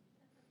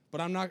 but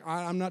I'm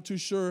not too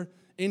sure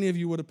any of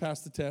you would have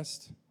passed the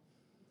test.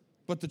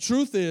 But the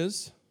truth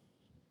is,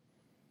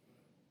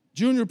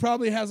 Junior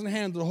probably hasn't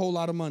handled a whole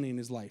lot of money in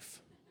his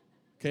life,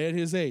 okay, at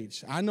his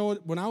age. I know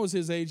when I was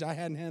his age, I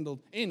hadn't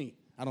handled any,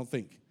 I don't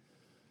think.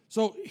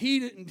 So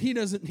he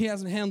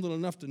hasn't handled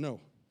enough to know.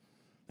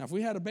 Now, if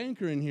we had a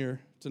banker in here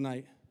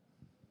tonight,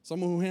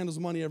 someone who handles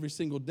money every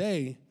single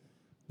day,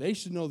 they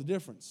should know the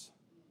difference,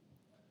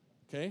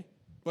 okay?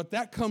 But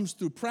that comes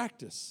through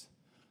practice.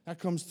 That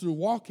comes through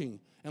walking.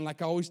 And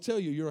like I always tell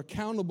you, you're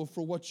accountable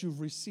for what you've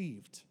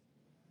received.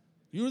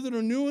 You that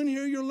are new in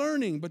here, you're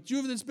learning. But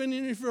you that's been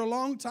in here for a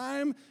long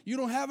time, you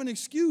don't have an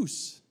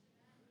excuse.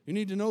 You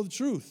need to know the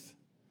truth.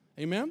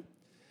 Amen?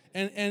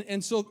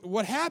 And so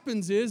what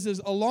happens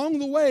is along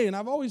the way, and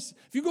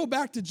if you go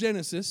back to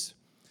Genesis,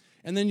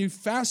 and then you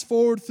fast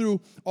forward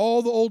through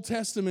all the Old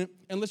Testament,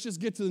 and let's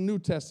just get to the New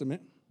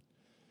Testament,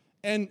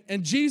 and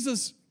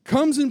Jesus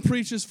comes and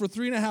preaches for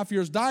 3.5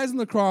 years, dies on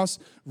the cross,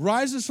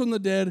 rises from the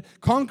dead,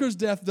 conquers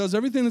death, does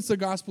everything that's the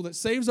gospel, that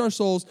saves our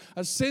souls,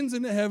 ascends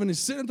into heaven, is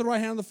sitting at the right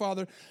hand of the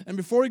Father, and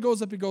before he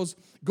goes up, he goes,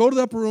 go to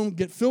the upper room,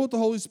 get filled with the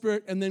Holy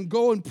Spirit, and then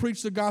go and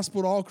preach the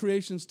gospel to all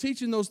creations,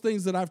 teaching those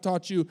things that I've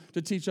taught you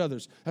to teach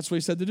others. That's what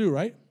he said to do,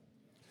 right?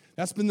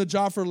 That's been the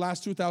job for the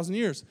last 2,000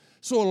 years.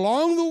 So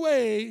along the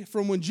way,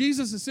 from when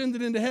Jesus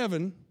ascended into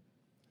heaven,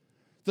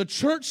 the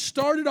church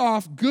started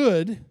off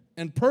good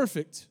and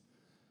perfect,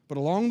 but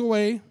along the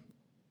way,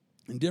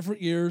 in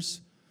different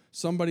years,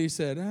 somebody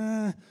said,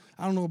 I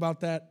don't know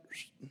about that.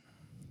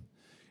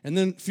 And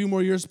then a few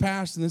more years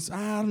passed, and this,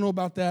 I don't know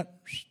about that.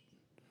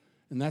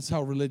 And that's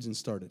how religion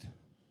started.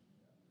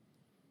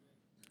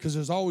 Because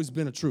there's always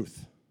been a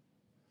truth.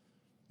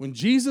 When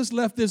Jesus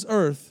left this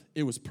earth,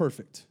 it was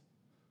perfect.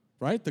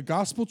 Right? The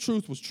gospel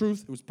truth was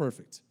truth. It was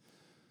perfect.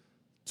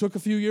 Took a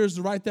few years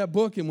to write that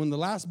book, and when the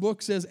last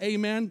book says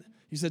amen,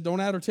 he said, don't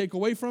add or take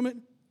away from it.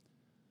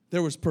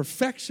 There was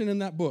perfection in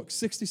that book,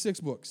 66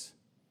 books.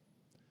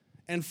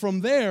 And from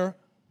there,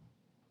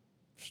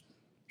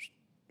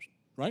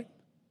 right?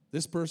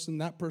 This person,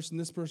 that person,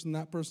 this person,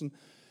 that person,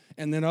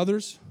 and then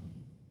others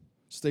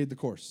stayed the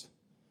course.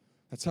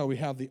 That's how we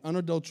have the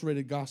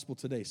unadulterated gospel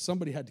today.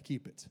 Somebody had to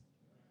keep it.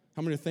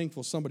 How many are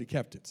thankful somebody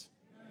kept it?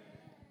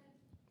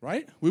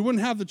 Right? We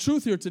wouldn't have the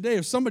truth here today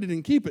if somebody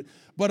didn't keep it.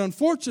 But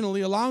unfortunately,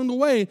 along the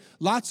way,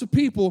 lots of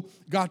people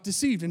got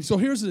deceived. And so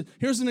here's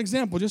an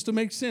example, just to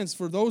make sense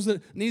for those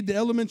that need the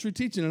elementary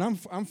teaching, and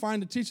I'm fine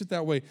to teach it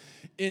that way.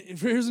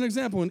 Here's an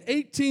example. In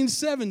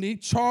 1870,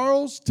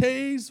 Charles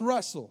Taze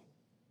Russell.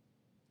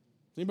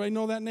 Anybody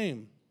know that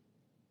name?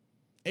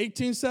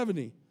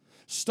 1870.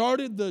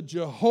 Started the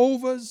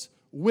Jehovah's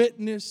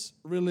Witness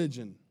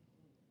religion.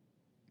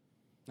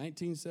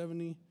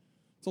 1970.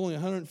 It's only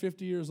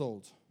 150 years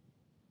old.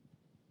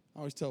 I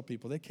always tell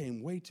people they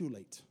came way too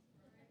late.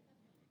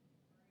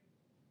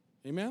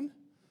 Amen?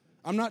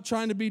 I'm not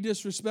trying to be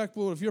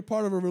disrespectful. If you're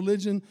part of a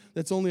religion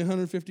that's only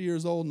 150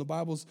 years old and the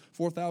Bible's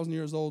 4,000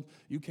 years old,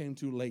 you came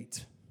too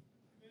late.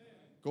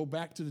 Go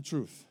back to the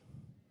truth.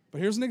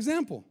 But here's an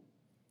example.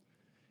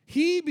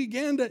 He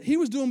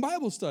was doing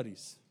Bible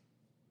studies.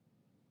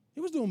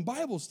 He was doing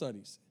Bible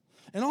studies.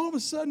 And all of a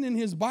sudden in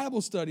his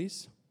Bible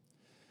studies,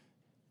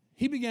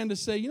 he began to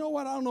say, you know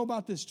what, I don't know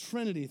about this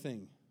Trinity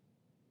thing.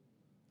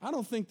 I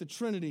don't think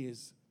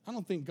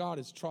God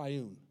is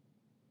triune.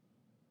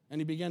 And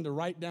he began to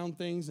write down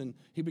things, and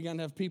he began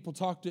to have people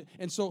talk to,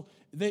 and so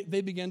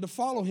they began to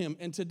follow him.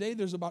 And today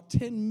there's about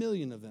 10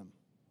 million of them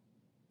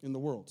in the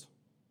world,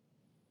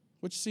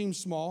 which seems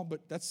small,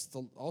 but that's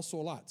also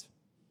a lot.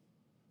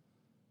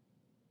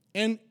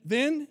 And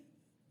then,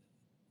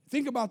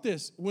 think about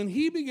this. When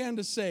he began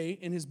to say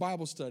in his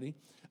Bible study,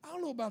 I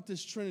don't know about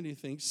this Trinity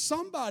thing,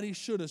 somebody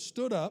should have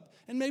stood up,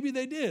 and maybe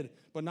they did,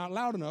 but not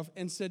loud enough,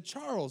 and said,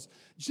 Charles,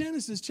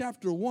 Genesis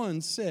chapter 1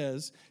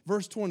 says,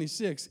 verse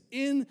 26,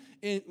 and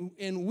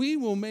we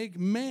will make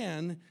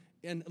man,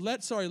 and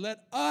let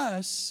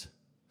us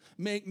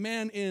make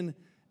man in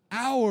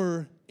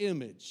our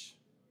image.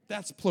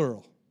 That's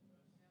plural.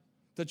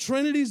 The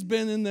Trinity's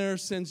been in there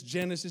since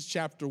Genesis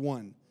chapter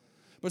 1.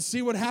 But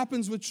see what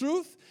happens with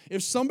truth?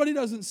 If somebody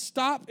doesn't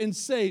stop and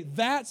say,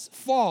 that's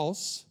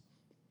false,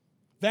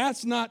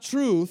 that's not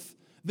truth,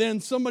 then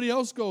somebody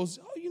else goes,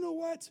 oh, you know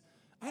what?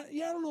 I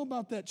don't know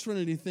about that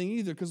Trinity thing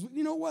either, because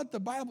you know what? The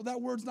Bible, that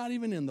word's not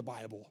even in the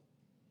Bible.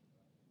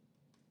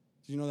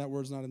 Do you know that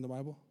word's not in the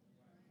Bible?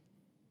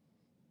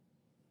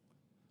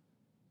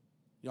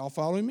 Y'all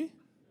following me?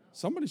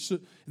 Somebody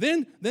should.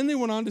 Then they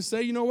went on to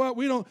say, you know what?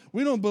 We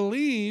don't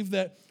believe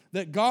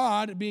that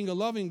God, being a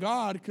loving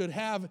God, could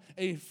have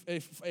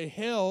a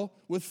hell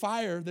with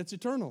fire that's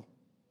eternal.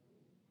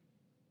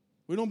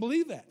 We don't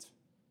believe that.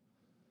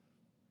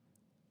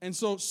 And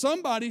so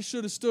somebody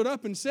should have stood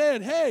up and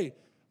said, hey,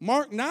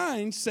 Mark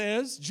 9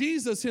 says,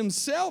 Jesus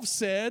himself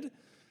said,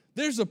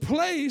 there's a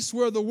place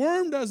where the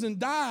worm doesn't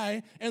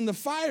die and the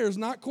fire's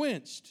not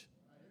quenched.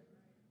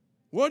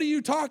 What are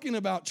you talking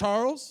about,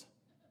 Charles?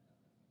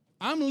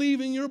 I'm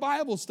leaving your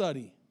Bible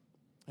study.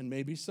 And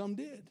maybe some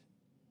did.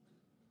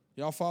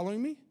 Y'all following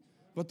me?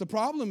 But the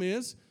problem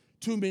is,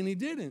 too many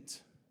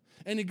didn't.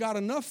 And he got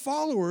enough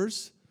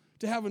followers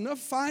to have enough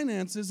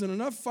finances and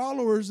enough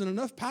followers and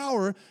enough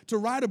power to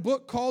write a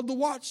book called The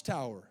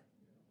Watchtower.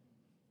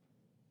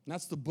 And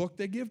that's the book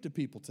they give to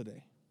people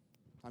today.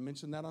 I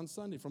mentioned that on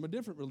Sunday from a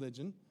different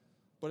religion,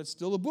 but it's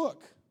still a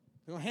book.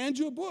 They're going to hand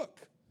you a book.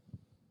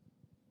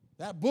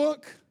 That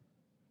book,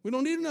 we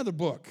don't need another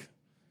book.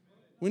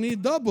 We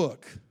need the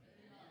book.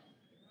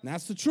 And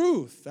that's the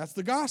truth. That's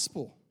the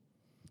gospel.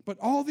 But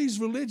all these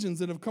religions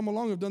that have come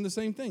along have done the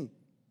same thing.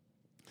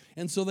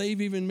 And so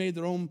they've even made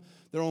their own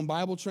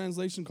Bible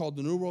translation called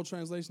the New World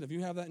Translation. If you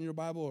have that in your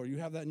Bible or you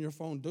have that in your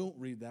phone, don't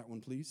read that one,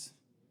 please.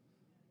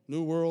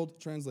 New World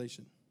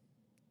Translation.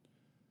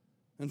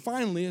 And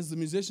finally, as the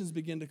musicians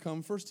begin to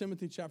come, 1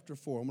 Timothy chapter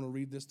 4, I'm going to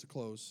read this to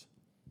close.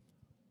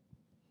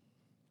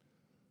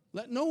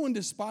 Let no one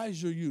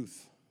despise your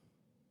youth,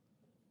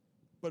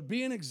 but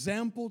be an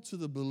example to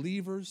the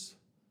believers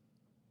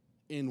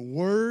in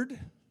word,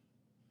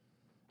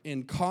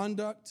 in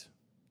conduct,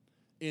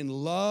 in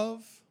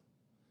love,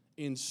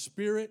 in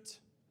spirit,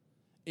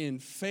 in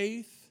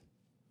faith,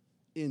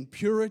 in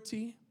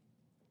purity,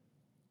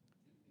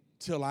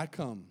 till I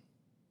come.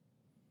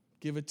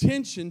 Give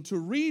attention to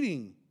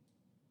reading.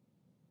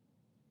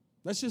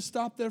 Let's just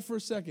stop there for a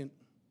second.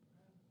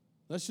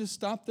 Let's just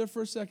stop there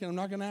for a second. I'm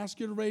not going to ask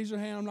you to raise your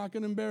hand. I'm not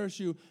going to embarrass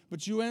you.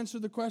 But you answer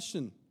the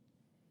question.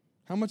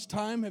 How much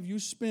time have you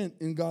spent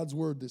in God's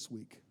Word this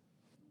week?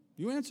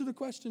 You answer the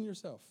question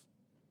yourself.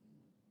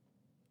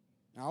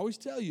 I always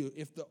tell you,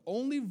 if the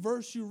only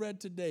verse you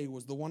read today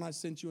was the one I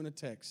sent you in a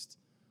text,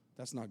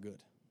 that's not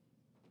good.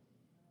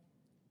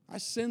 I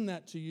send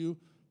that to you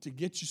to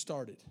get you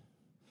started.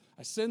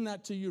 I send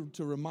that to you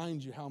to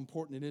remind you how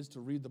important it is to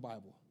read the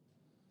Bible.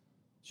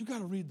 You got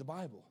to read the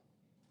Bible.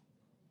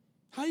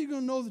 How are you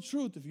going to know the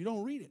truth if you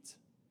don't read it?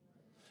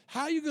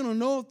 How are you going to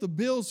know if the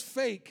bill's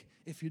fake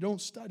if you don't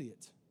study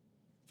it?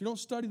 If you don't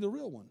study the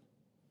real one?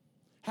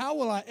 How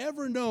will I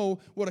ever know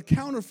what a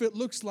counterfeit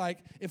looks like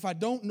if I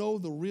don't know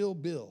the real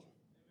bill?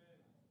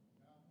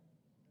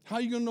 How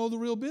are you going to know the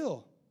real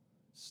bill?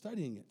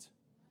 Studying it,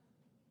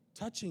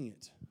 touching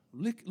it,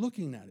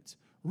 looking at it,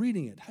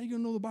 reading it. How are you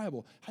going to know the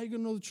Bible? How are you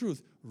going to know the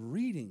truth?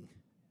 Reading,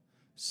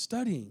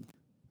 studying,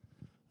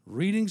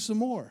 reading some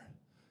more,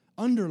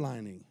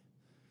 underlining,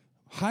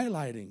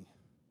 highlighting,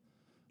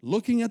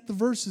 looking at the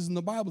verses in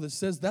the Bible that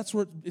says that's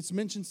where it's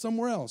mentioned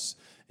somewhere else.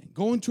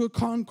 Going to a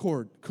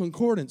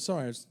concordance,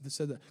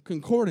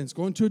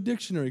 going to a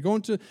dictionary,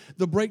 going to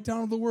the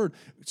breakdown of the word,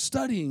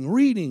 studying,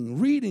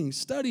 reading,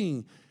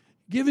 studying,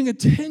 giving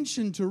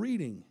attention to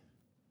reading.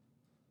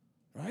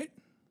 Right?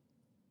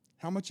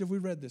 How much have we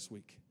read this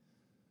week?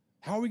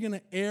 How are we going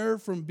to err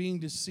from being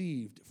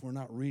deceived if we're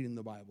not reading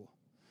the Bible?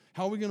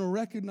 How are we going to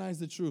recognize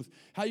the truth?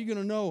 How are you going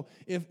to know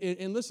if,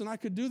 and listen, I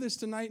could do this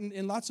tonight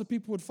and lots of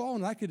people would fall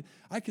and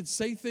I could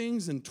say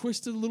things and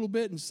twist it a little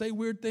bit and say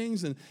weird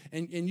things and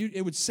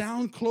it would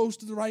sound close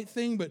to the right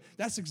thing, but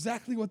that's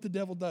exactly what the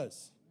devil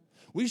does.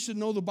 We should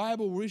know the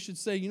Bible where we should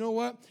say, you know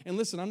what? And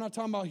listen, I'm not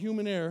talking about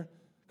human error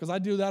because I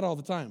do that all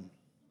the time.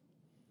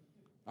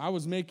 I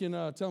was making,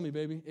 tell me,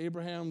 baby,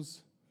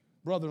 Abraham's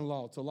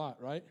brother-in-law to Lot,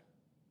 right?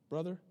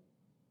 Brother,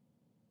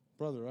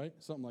 right?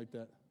 Something like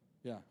that.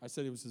 Yeah, I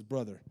said he was his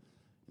brother,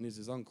 and he's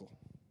his uncle.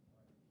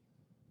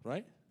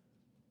 Right?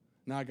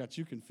 Now I got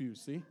you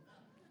confused, see?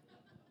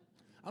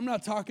 I'm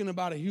not talking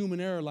about a human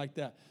error like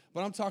that,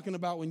 but I'm talking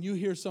about when you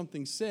hear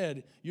something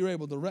said, you're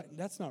able to,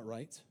 that's not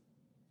right.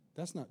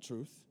 That's not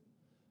truth.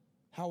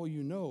 How will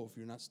you know if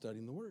you're not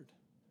studying the Word?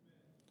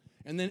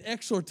 And then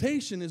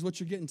exhortation is what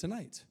you're getting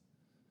tonight.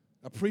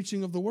 A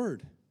preaching of the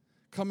Word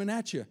coming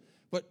at you.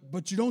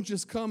 But you don't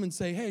just come and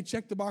say, hey,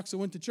 check the box, I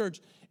went to church.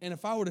 And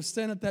if I were to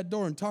stand at that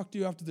door and talk to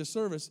you after the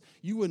service,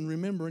 you wouldn't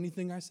remember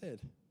anything I said.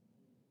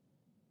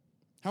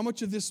 How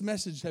much of this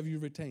message have you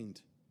retained?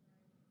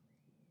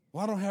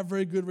 Well, I don't have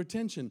very good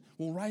retention.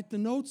 Well, write the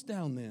notes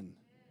down then.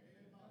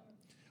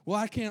 Well,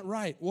 I can't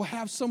write. Well,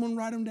 have someone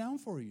write them down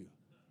for you.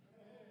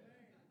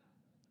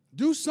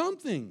 Do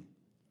something.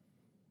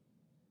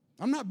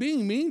 I'm not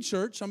being mean,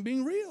 church. I'm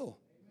being real.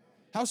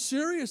 How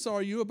serious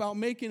are you about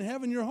making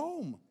heaven your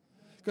home?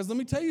 Because let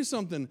me tell you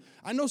something.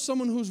 I know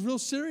someone who's real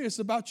serious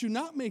about you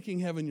not making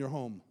heaven your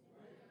home.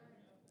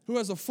 Who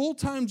has a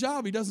full-time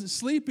job. He doesn't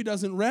sleep. He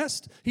doesn't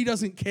rest. He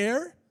doesn't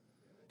care.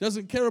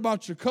 Doesn't care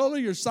about your color,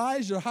 your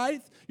size, your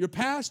height, your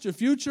past, your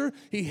future.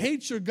 He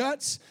hates your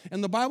guts.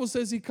 And the Bible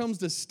says he comes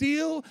to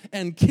steal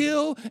and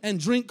kill and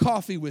drink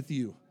coffee with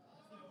you.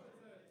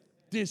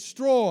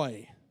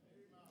 Destroy.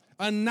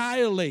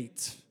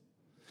 Annihilate.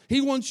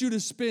 He wants you to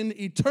spend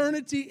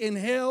eternity in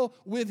hell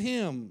with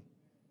him.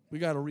 We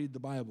got to read the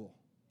Bible.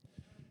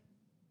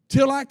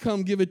 Till I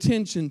come, give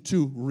attention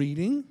to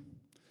reading,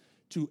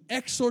 to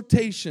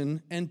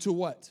exhortation, and to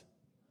what?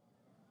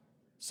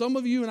 Some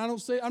of you, and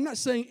I'm not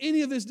saying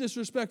any of this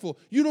disrespectful,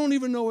 you don't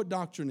even know what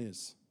doctrine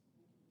is.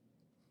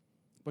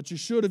 But you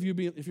should if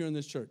you're in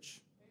this church.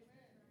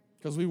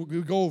 Because we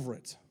go over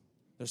it.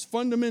 There's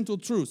fundamental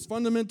truths,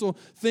 fundamental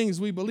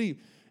things we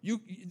believe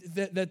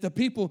that the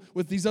people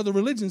with these other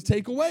religions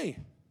take away.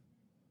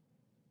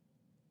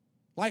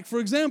 Like, for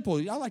example,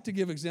 I like to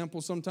give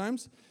examples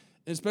sometimes,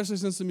 especially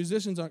since the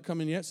musicians aren't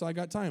coming yet, so I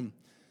got time.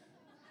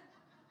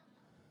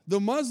 The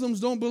Muslims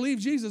don't believe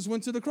Jesus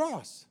went to the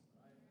cross.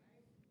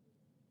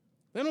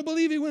 They don't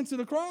believe he went to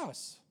the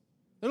cross.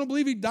 They don't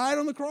believe he died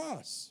on the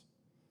cross.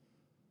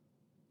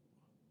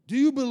 Do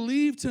you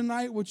believe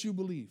tonight what you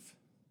believe?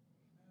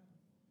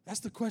 That's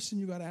the question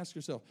you got to ask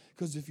yourself.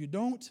 Because if you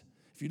don't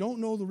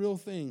know the real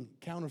thing,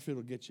 counterfeit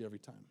will get you every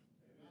time.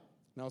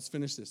 Now let's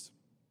finish this.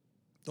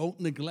 Don't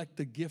neglect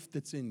the gift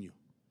that's in you,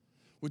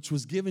 which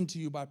was given to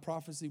you by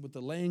prophecy with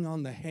the laying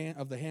on the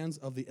hands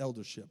of the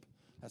eldership.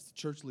 That's the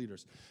church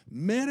leaders.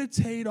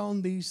 Meditate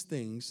on these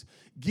things.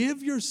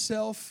 Give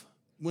yourself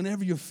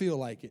whenever you feel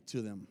like it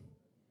to them.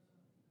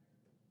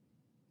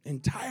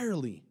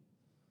 Entirely.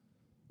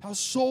 How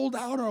sold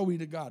out are we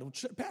to God? Well,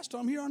 Pastor,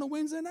 I'm here on a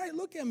Wednesday night.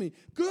 Look at me.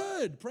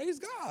 Good. Praise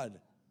God.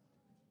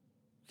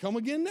 Come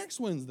again next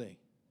Wednesday.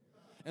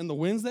 And the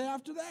Wednesday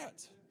after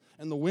that.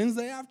 And the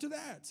Wednesday after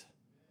that.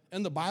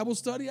 And the Bible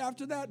study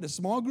after that. The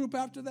small group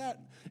after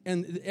that.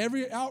 And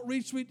every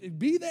outreach week.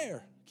 Be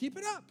there. Keep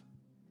it up.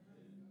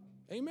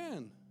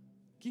 Amen.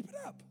 Keep it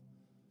up.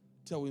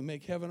 Till we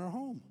make heaven our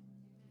home.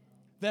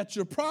 That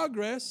your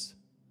progress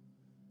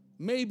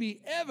may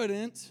be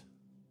evident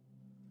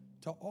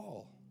to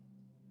all.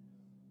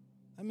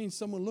 That means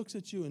someone looks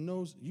at you and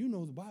knows you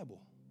know the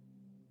Bible.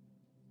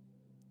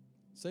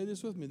 Say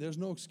this with me. There's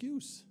no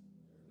excuse.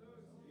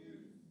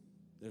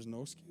 There's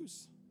no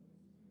excuse.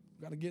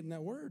 We've got to get in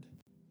that word.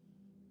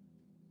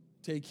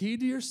 Take heed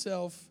to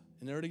yourself,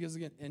 and there it is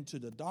again, and to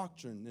the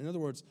doctrine. In other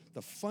words,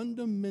 the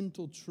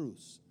fundamental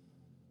truths.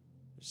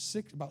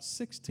 There's about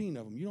 16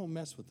 of them. You don't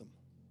mess with them.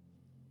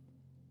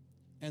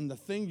 And the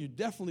thing you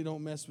definitely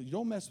don't mess with, you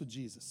don't mess with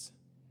Jesus.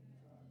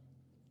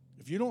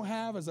 If you don't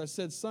have, as I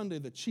said Sunday,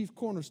 the chief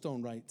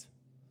cornerstone right,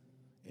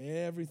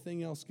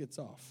 everything else gets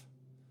off.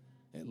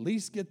 At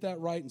least get that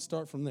right and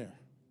start from there.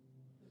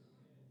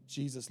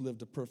 Jesus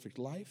lived a perfect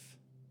life.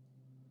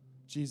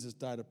 Jesus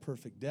died a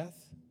perfect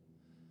death.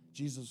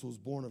 Jesus was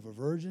born of a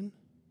virgin.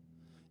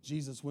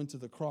 Jesus went to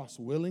the cross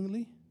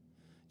willingly.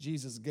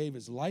 Jesus gave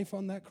his life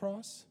on that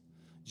cross.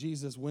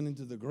 Jesus went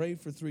into the grave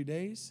for 3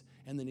 days,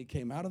 and then he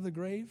came out of the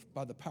grave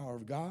by the power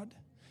of God,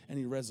 and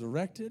he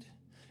resurrected,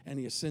 and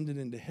he ascended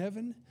into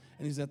heaven,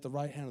 and he's at the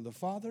right hand of the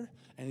Father,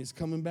 and he's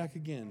coming back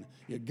again.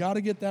 You got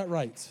to get that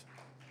right.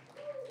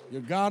 You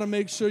got to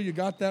make sure you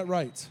got that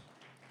right.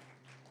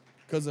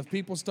 Because if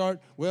people start,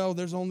 well,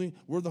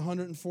 we're the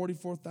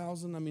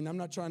 144,000. I mean, I'm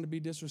not trying to be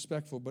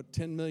disrespectful, but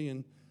 10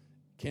 million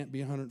can't be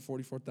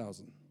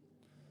 144,000.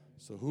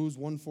 So who's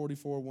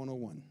 144,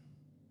 101?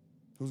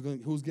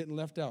 Who's getting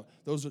left out?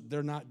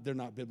 They're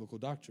not biblical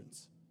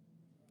doctrines.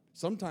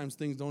 Sometimes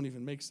things don't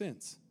even make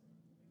sense.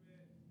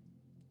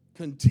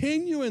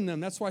 Continue in them.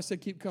 That's why I said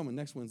keep coming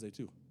next Wednesday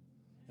too.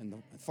 And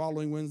the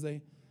following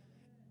Wednesday.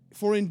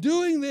 For in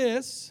doing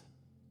this,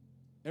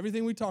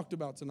 everything we talked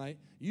about tonight,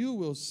 you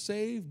will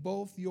save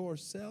both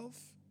yourself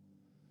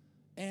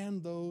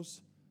and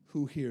those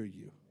who hear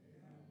you.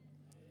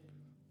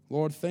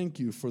 Lord, thank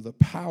you for the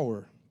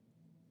power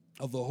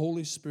of the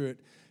Holy Spirit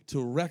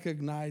to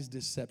recognize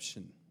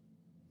deception,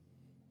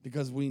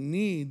 because we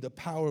need the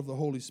power of the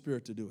Holy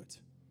Spirit to do it.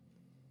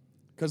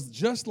 Because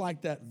just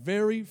like that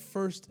very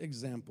first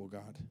example,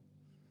 God,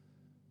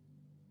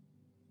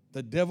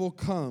 the devil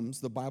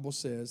comes, the Bible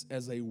says,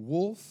 as a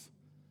wolf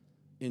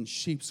in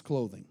sheep's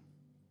clothing.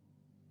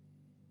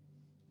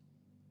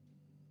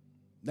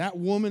 That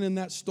woman in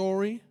that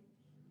story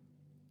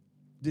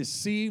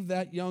deceived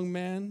that young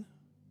man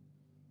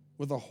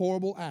with a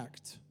horrible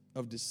act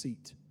of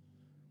deceit.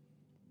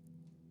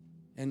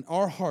 And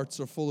our hearts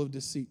are full of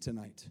deceit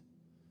tonight.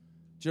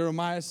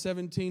 Jeremiah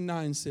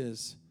 17:9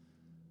 says,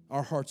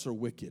 our hearts are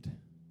wicked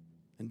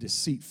and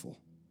deceitful.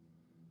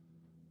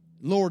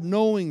 Lord,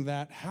 knowing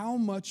that, how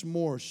much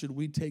more should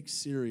we take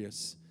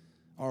serious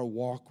our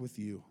walk with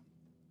you?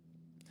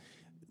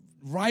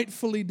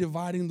 Rightfully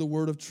dividing the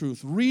word of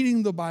truth,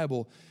 reading the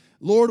Bible,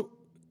 Lord,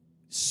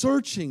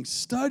 searching,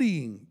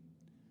 studying,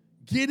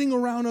 getting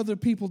around other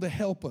people to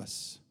help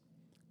us,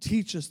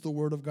 teach us the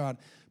word of God.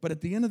 But at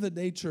the end of the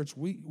day, church,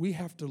 we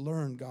have to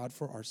learn God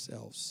for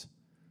ourselves.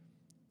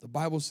 The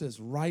Bible says,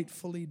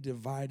 rightfully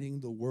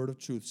dividing the word of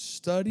truth.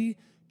 Study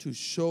to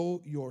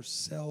show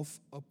yourself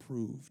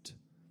approved.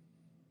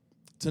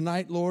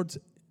 Tonight, Lord,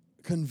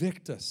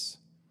 convict us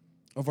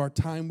of our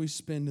time we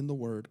spend in the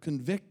word.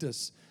 Convict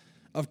us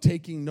of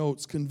taking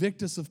notes.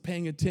 Convict us of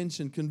paying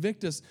attention.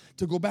 Convict us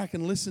to go back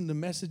and listen to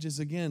messages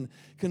again.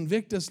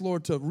 Convict us,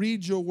 Lord, to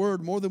read your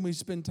word more than we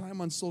spend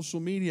time on social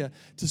media,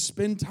 to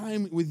spend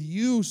time with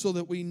you so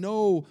that we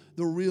know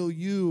the real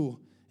you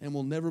and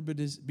will never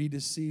be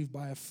deceived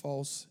by a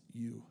false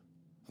you,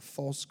 a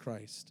false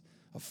Christ,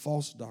 a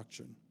false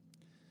doctrine.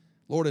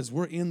 Lord, as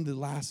we're in the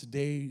last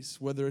days,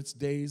 whether it's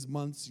days,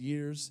 months,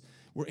 years,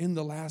 we're in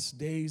the last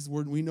days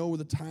where we know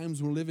the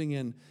times we're living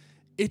in.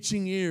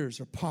 Itching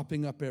ears are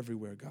popping up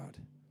everywhere, God.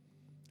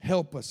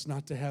 Help us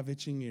not to have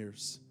itching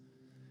ears.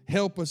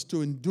 Help us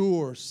to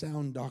endure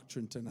sound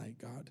doctrine tonight,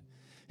 God.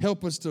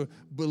 Help us to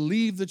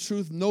believe the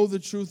truth, know the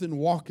truth, and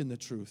walk in the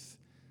truth,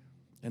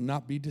 and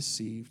not be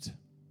deceived.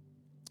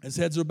 As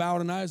heads are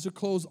bowed and eyes are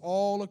closed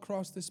all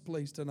across this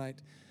place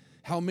tonight,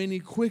 how many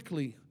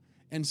quickly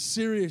and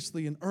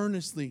seriously and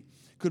earnestly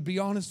could be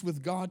honest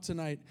with God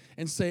tonight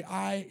and say,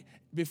 I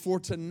before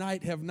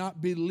tonight have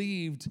not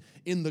believed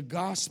in the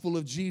gospel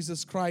of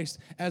Jesus Christ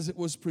as it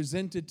was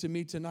presented to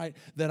me tonight,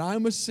 that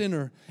I'm a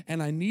sinner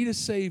and I need a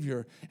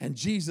Savior, and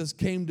Jesus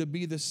came to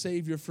be the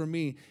Savior for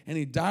me, and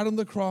He died on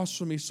the cross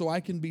for me so I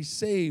can be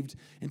saved,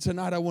 and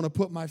tonight I want to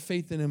put my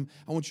faith in Him.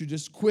 I want you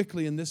just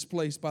quickly in this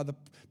place, by the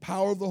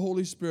power of the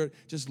Holy Spirit,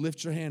 just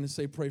lift your hand and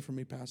say, pray for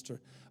me,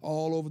 Pastor.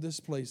 All over this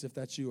place, if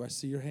that's you, I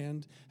see your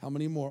hand. How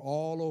many more?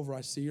 All over,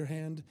 I see your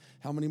hand.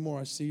 How many more?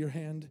 I see your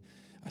hand.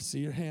 I see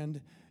your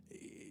hand.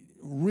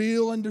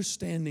 Real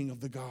understanding of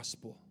the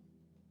gospel.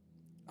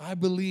 I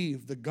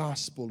believe the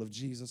gospel of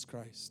Jesus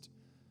Christ.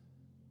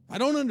 I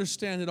don't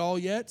understand it all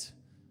yet.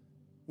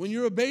 When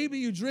you're a baby,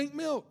 you drink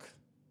milk.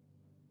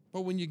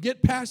 But when you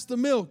get past the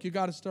milk, you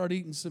got to start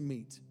eating some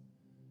meat.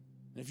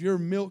 And if you're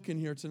milk in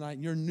here tonight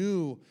and you're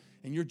new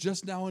and you're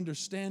just now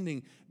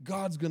understanding,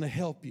 God's going to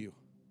help you.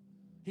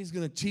 He's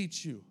going to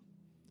teach you.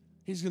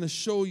 He's going to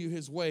show you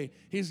His way.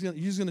 He's going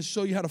to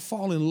show you how to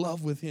fall in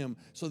love with Him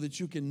so that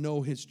you can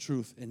know His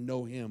truth and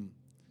know Him.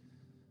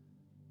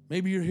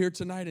 Maybe you're here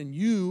tonight and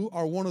you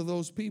are one of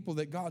those people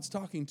that God's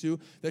talking to,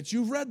 that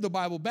you've read the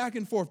Bible back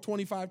and forth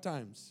 25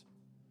 times.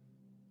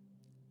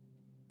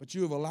 But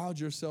you have allowed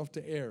yourself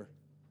to err.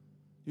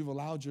 You've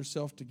allowed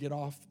yourself to get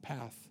off the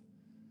path.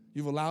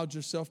 You've allowed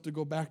yourself to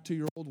go back to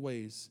your old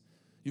ways.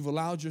 You've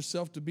allowed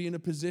yourself to be in a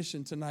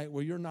position tonight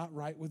where you're not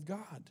right with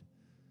God.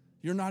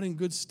 You're not in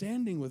good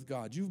standing with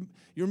God.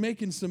 You're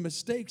making some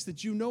mistakes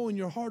that you know in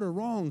your heart are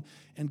wrong.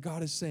 And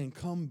God is saying,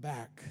 come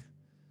back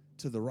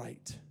to the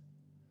right.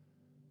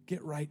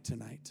 Get right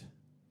tonight.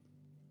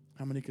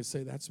 How many could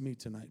say, that's me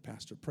tonight,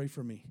 Pastor? Pray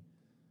for me.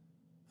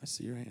 I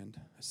see your hand.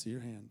 I see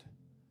your hand.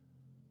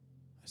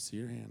 I see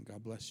your hand.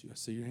 God bless you. I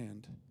see your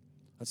hand.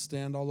 Let's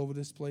stand all over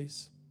this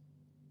place.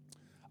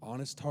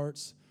 Honest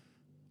hearts.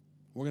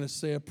 We're going to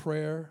say a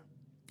prayer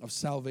of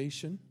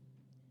salvation.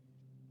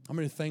 I'm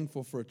really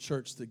thankful for a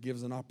church that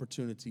gives an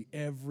opportunity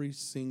every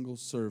single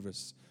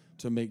service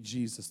to make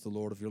Jesus the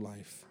Lord of your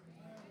life.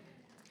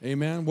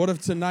 Amen. What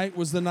if tonight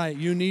was the night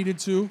you needed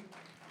to,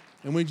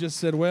 and we just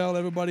said, well,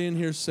 everybody in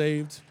here is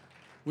saved.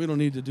 We don't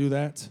need to do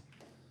that.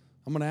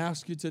 I'm going to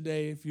ask you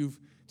today, if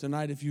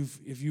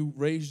you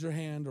raised your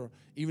hand, or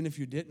even if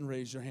you didn't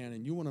raise your hand,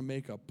 and you want to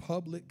make a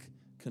public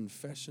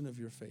confession of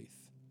your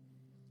faith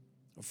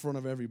in front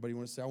of everybody. You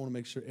want to say, I want to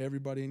make sure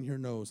everybody in here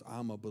knows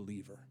I'm a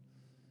believer.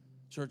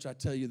 Church, I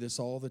tell you this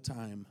all the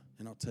time,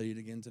 and I'll tell you it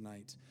again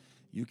tonight.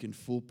 You can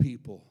fool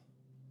people,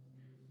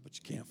 but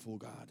you can't fool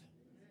God.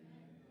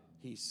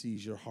 He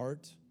sees your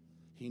heart.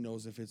 He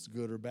knows if it's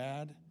good or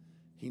bad.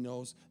 He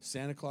knows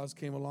Santa Claus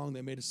came along.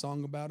 They made a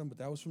song about him, but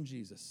that was from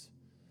Jesus.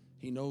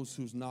 He knows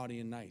who's naughty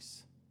and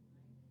nice.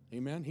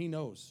 Amen? He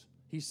knows.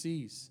 He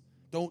sees.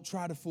 Don't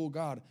try to fool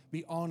God.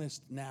 Be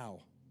honest now.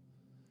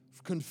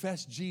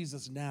 Confess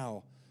Jesus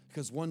now,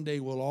 because one day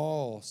we'll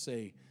all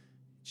say,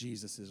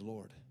 Jesus is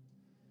Lord.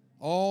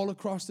 All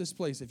across this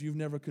place, if you've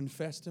never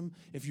confessed Him,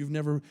 if you've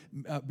never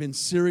been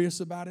serious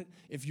about it,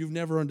 if you've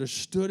never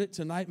understood it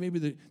tonight,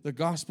 maybe the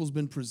gospel's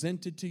been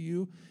presented to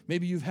you.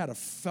 Maybe you've had a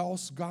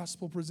false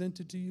gospel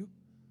presented to you,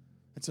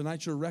 and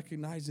tonight you're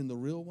recognizing the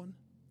real one.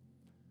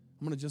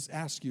 I'm going to just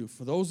ask you,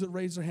 for those that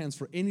raise their hands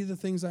for any of the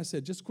things I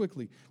said, just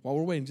quickly, while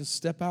we're waiting, just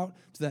step out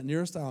to that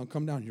nearest aisle and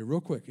come down here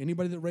real quick.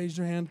 Anybody that raised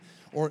your hand,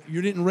 or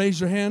you didn't raise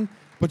your hand,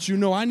 but you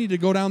know I need to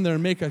go down there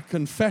and make a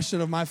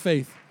confession of my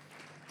faith.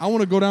 I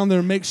want to go down there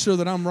and make sure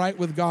that I'm right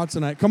with God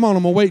tonight. Come on,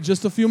 I'm going to wait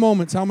just a few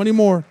moments. How many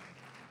more?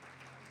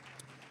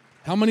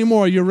 How many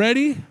more? Are you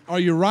ready? Are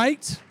you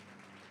right?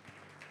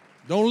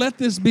 Don't let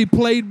this be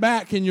played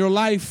back in your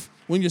life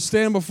when you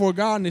stand before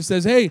God and He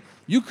says, hey,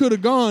 you could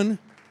have gone.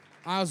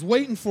 I was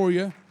waiting for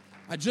you.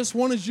 I just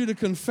wanted you to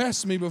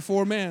confess me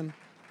before man.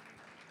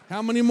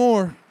 How many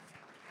more?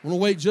 I'm going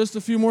to wait just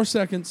a few more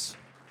seconds.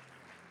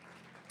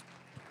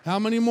 How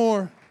many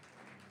more?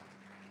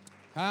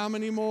 How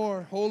many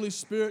more? Holy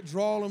Spirit,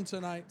 draw them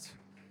tonight.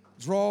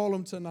 Draw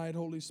them tonight,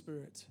 Holy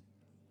Spirit.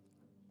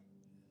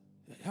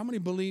 How many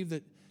believe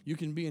that you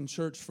can be in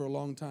church for a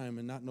long time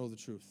and not know the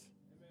truth?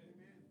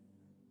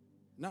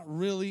 Not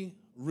really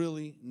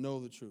know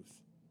the truth.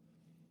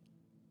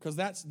 Because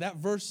that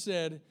verse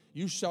said,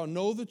 you shall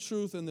know the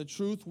truth, and the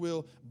truth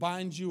will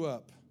bind you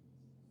up.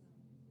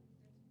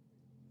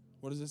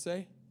 What does it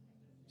say?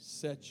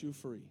 Set you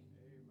free.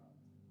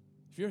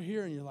 If you're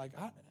here and you're like,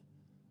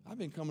 I've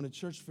been coming to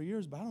church for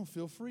years, but I don't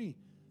feel free.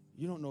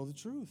 You don't know the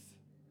truth.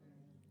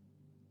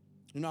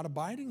 You're not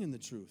abiding in the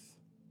truth.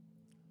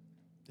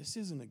 This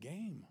isn't a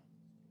game.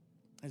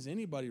 Has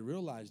anybody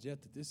realized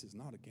yet that this is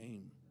not a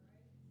game?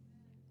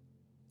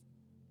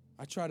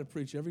 I try to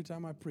preach every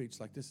time I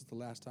preach like this is the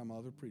last time I'll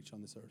ever preach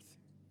on this earth.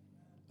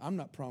 I'm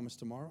not promised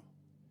tomorrow.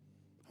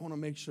 I want to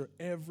make sure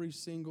every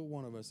single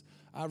one of us,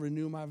 I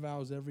renew my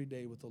vows every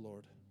day with the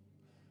Lord.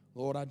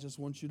 Lord, I just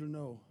want you to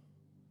know.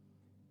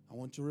 I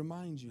want to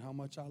remind you how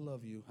much I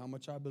love you, how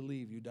much I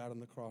believe you died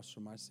on the cross for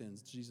my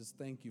sins. Jesus,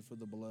 thank you for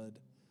the blood.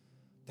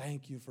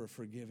 Thank you for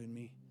forgiving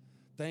me.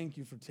 Thank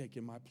you for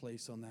taking my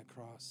place on that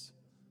cross.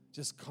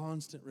 Just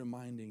constant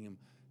reminding Him.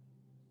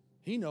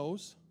 He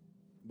knows.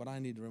 but I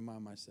need to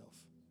remind myself.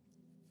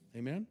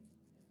 Amen?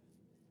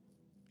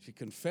 If you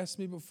confess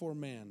me before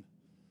man,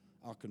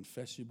 I'll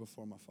confess you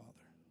before my Father.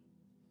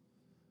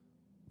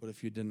 But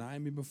if you deny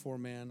me before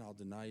man, I'll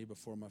deny you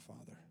before my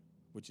Father,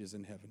 which is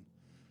in heaven.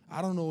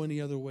 I don't know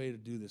any other way to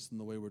do this than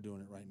the way we're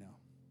doing it right now.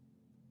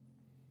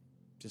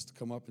 Just to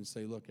come up and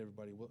say, look,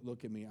 everybody,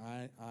 look at me.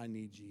 I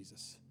need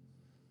Jesus.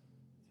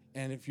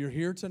 And if you're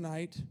here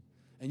tonight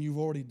and you've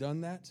already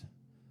done that,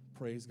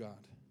 praise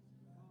God.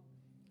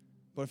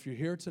 But if you're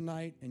here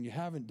tonight and you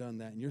haven't done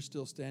that and you're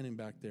still standing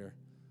back there,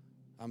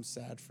 I'm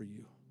sad for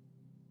you.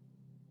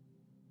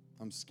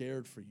 I'm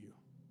scared for you.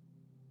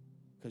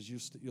 Because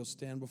you'll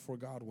stand before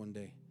God one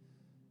day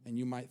and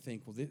you might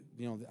think, well,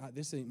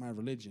 this ain't my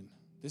religion.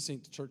 This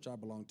ain't the church I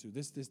belong to.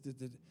 This.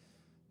 You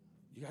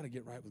got to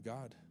get right with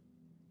God.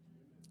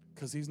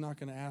 Because he's not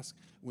going to ask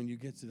when you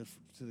get to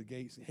the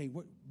gates, hey,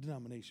 what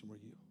denomination were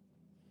you?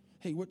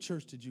 Hey, what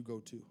church did you go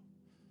to?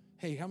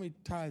 Hey, how many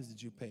tithes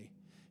did you pay?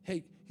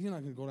 Hey, he's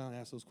not going to go down and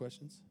ask those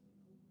questions.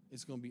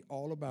 It's going to be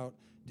all about,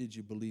 did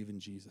you believe in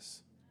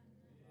Jesus?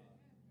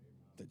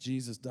 That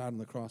Jesus died on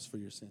the cross for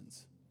your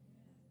sins.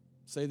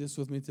 Say this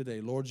with me today.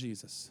 Lord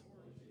Jesus,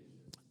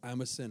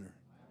 I'm a sinner.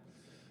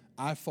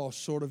 I fall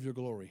short of your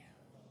glory.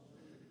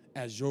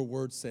 As your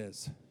word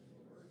says,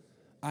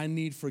 I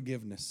need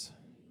forgiveness.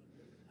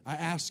 I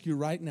ask you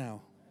right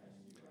now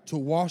to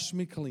wash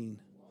me clean.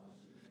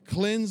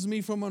 Cleanse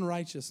me from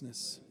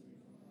unrighteousness.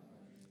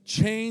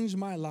 Change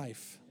my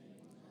life.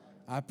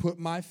 I put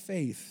my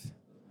faith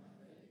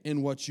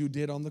in what you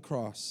did on the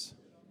cross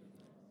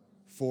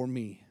for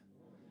me.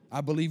 I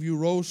believe you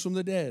rose from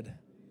the dead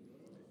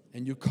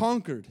and you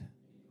conquered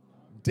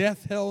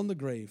death, hell, and the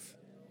grave.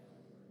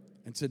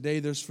 And today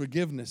there's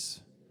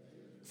forgiveness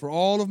for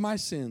all of my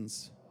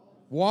sins.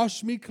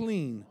 Wash me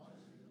clean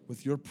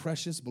with your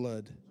precious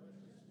blood.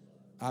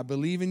 I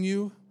believe in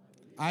you.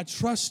 I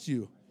trust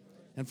you.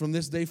 And from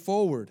this day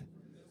forward,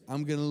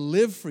 I'm going to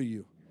live for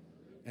you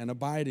and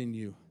abide in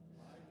you.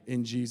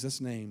 In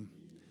Jesus' name,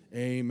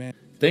 amen.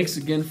 Thanks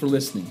again for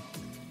listening.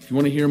 If you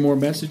want to hear more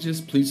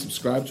messages, please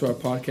subscribe to our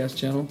podcast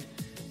channel.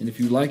 And if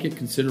you like it,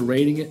 consider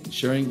rating it and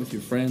sharing it with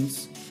your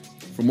friends.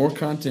 For more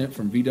content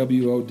from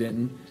VWO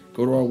Denton,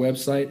 go to our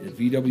website at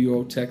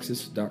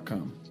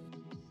vwotexas.com.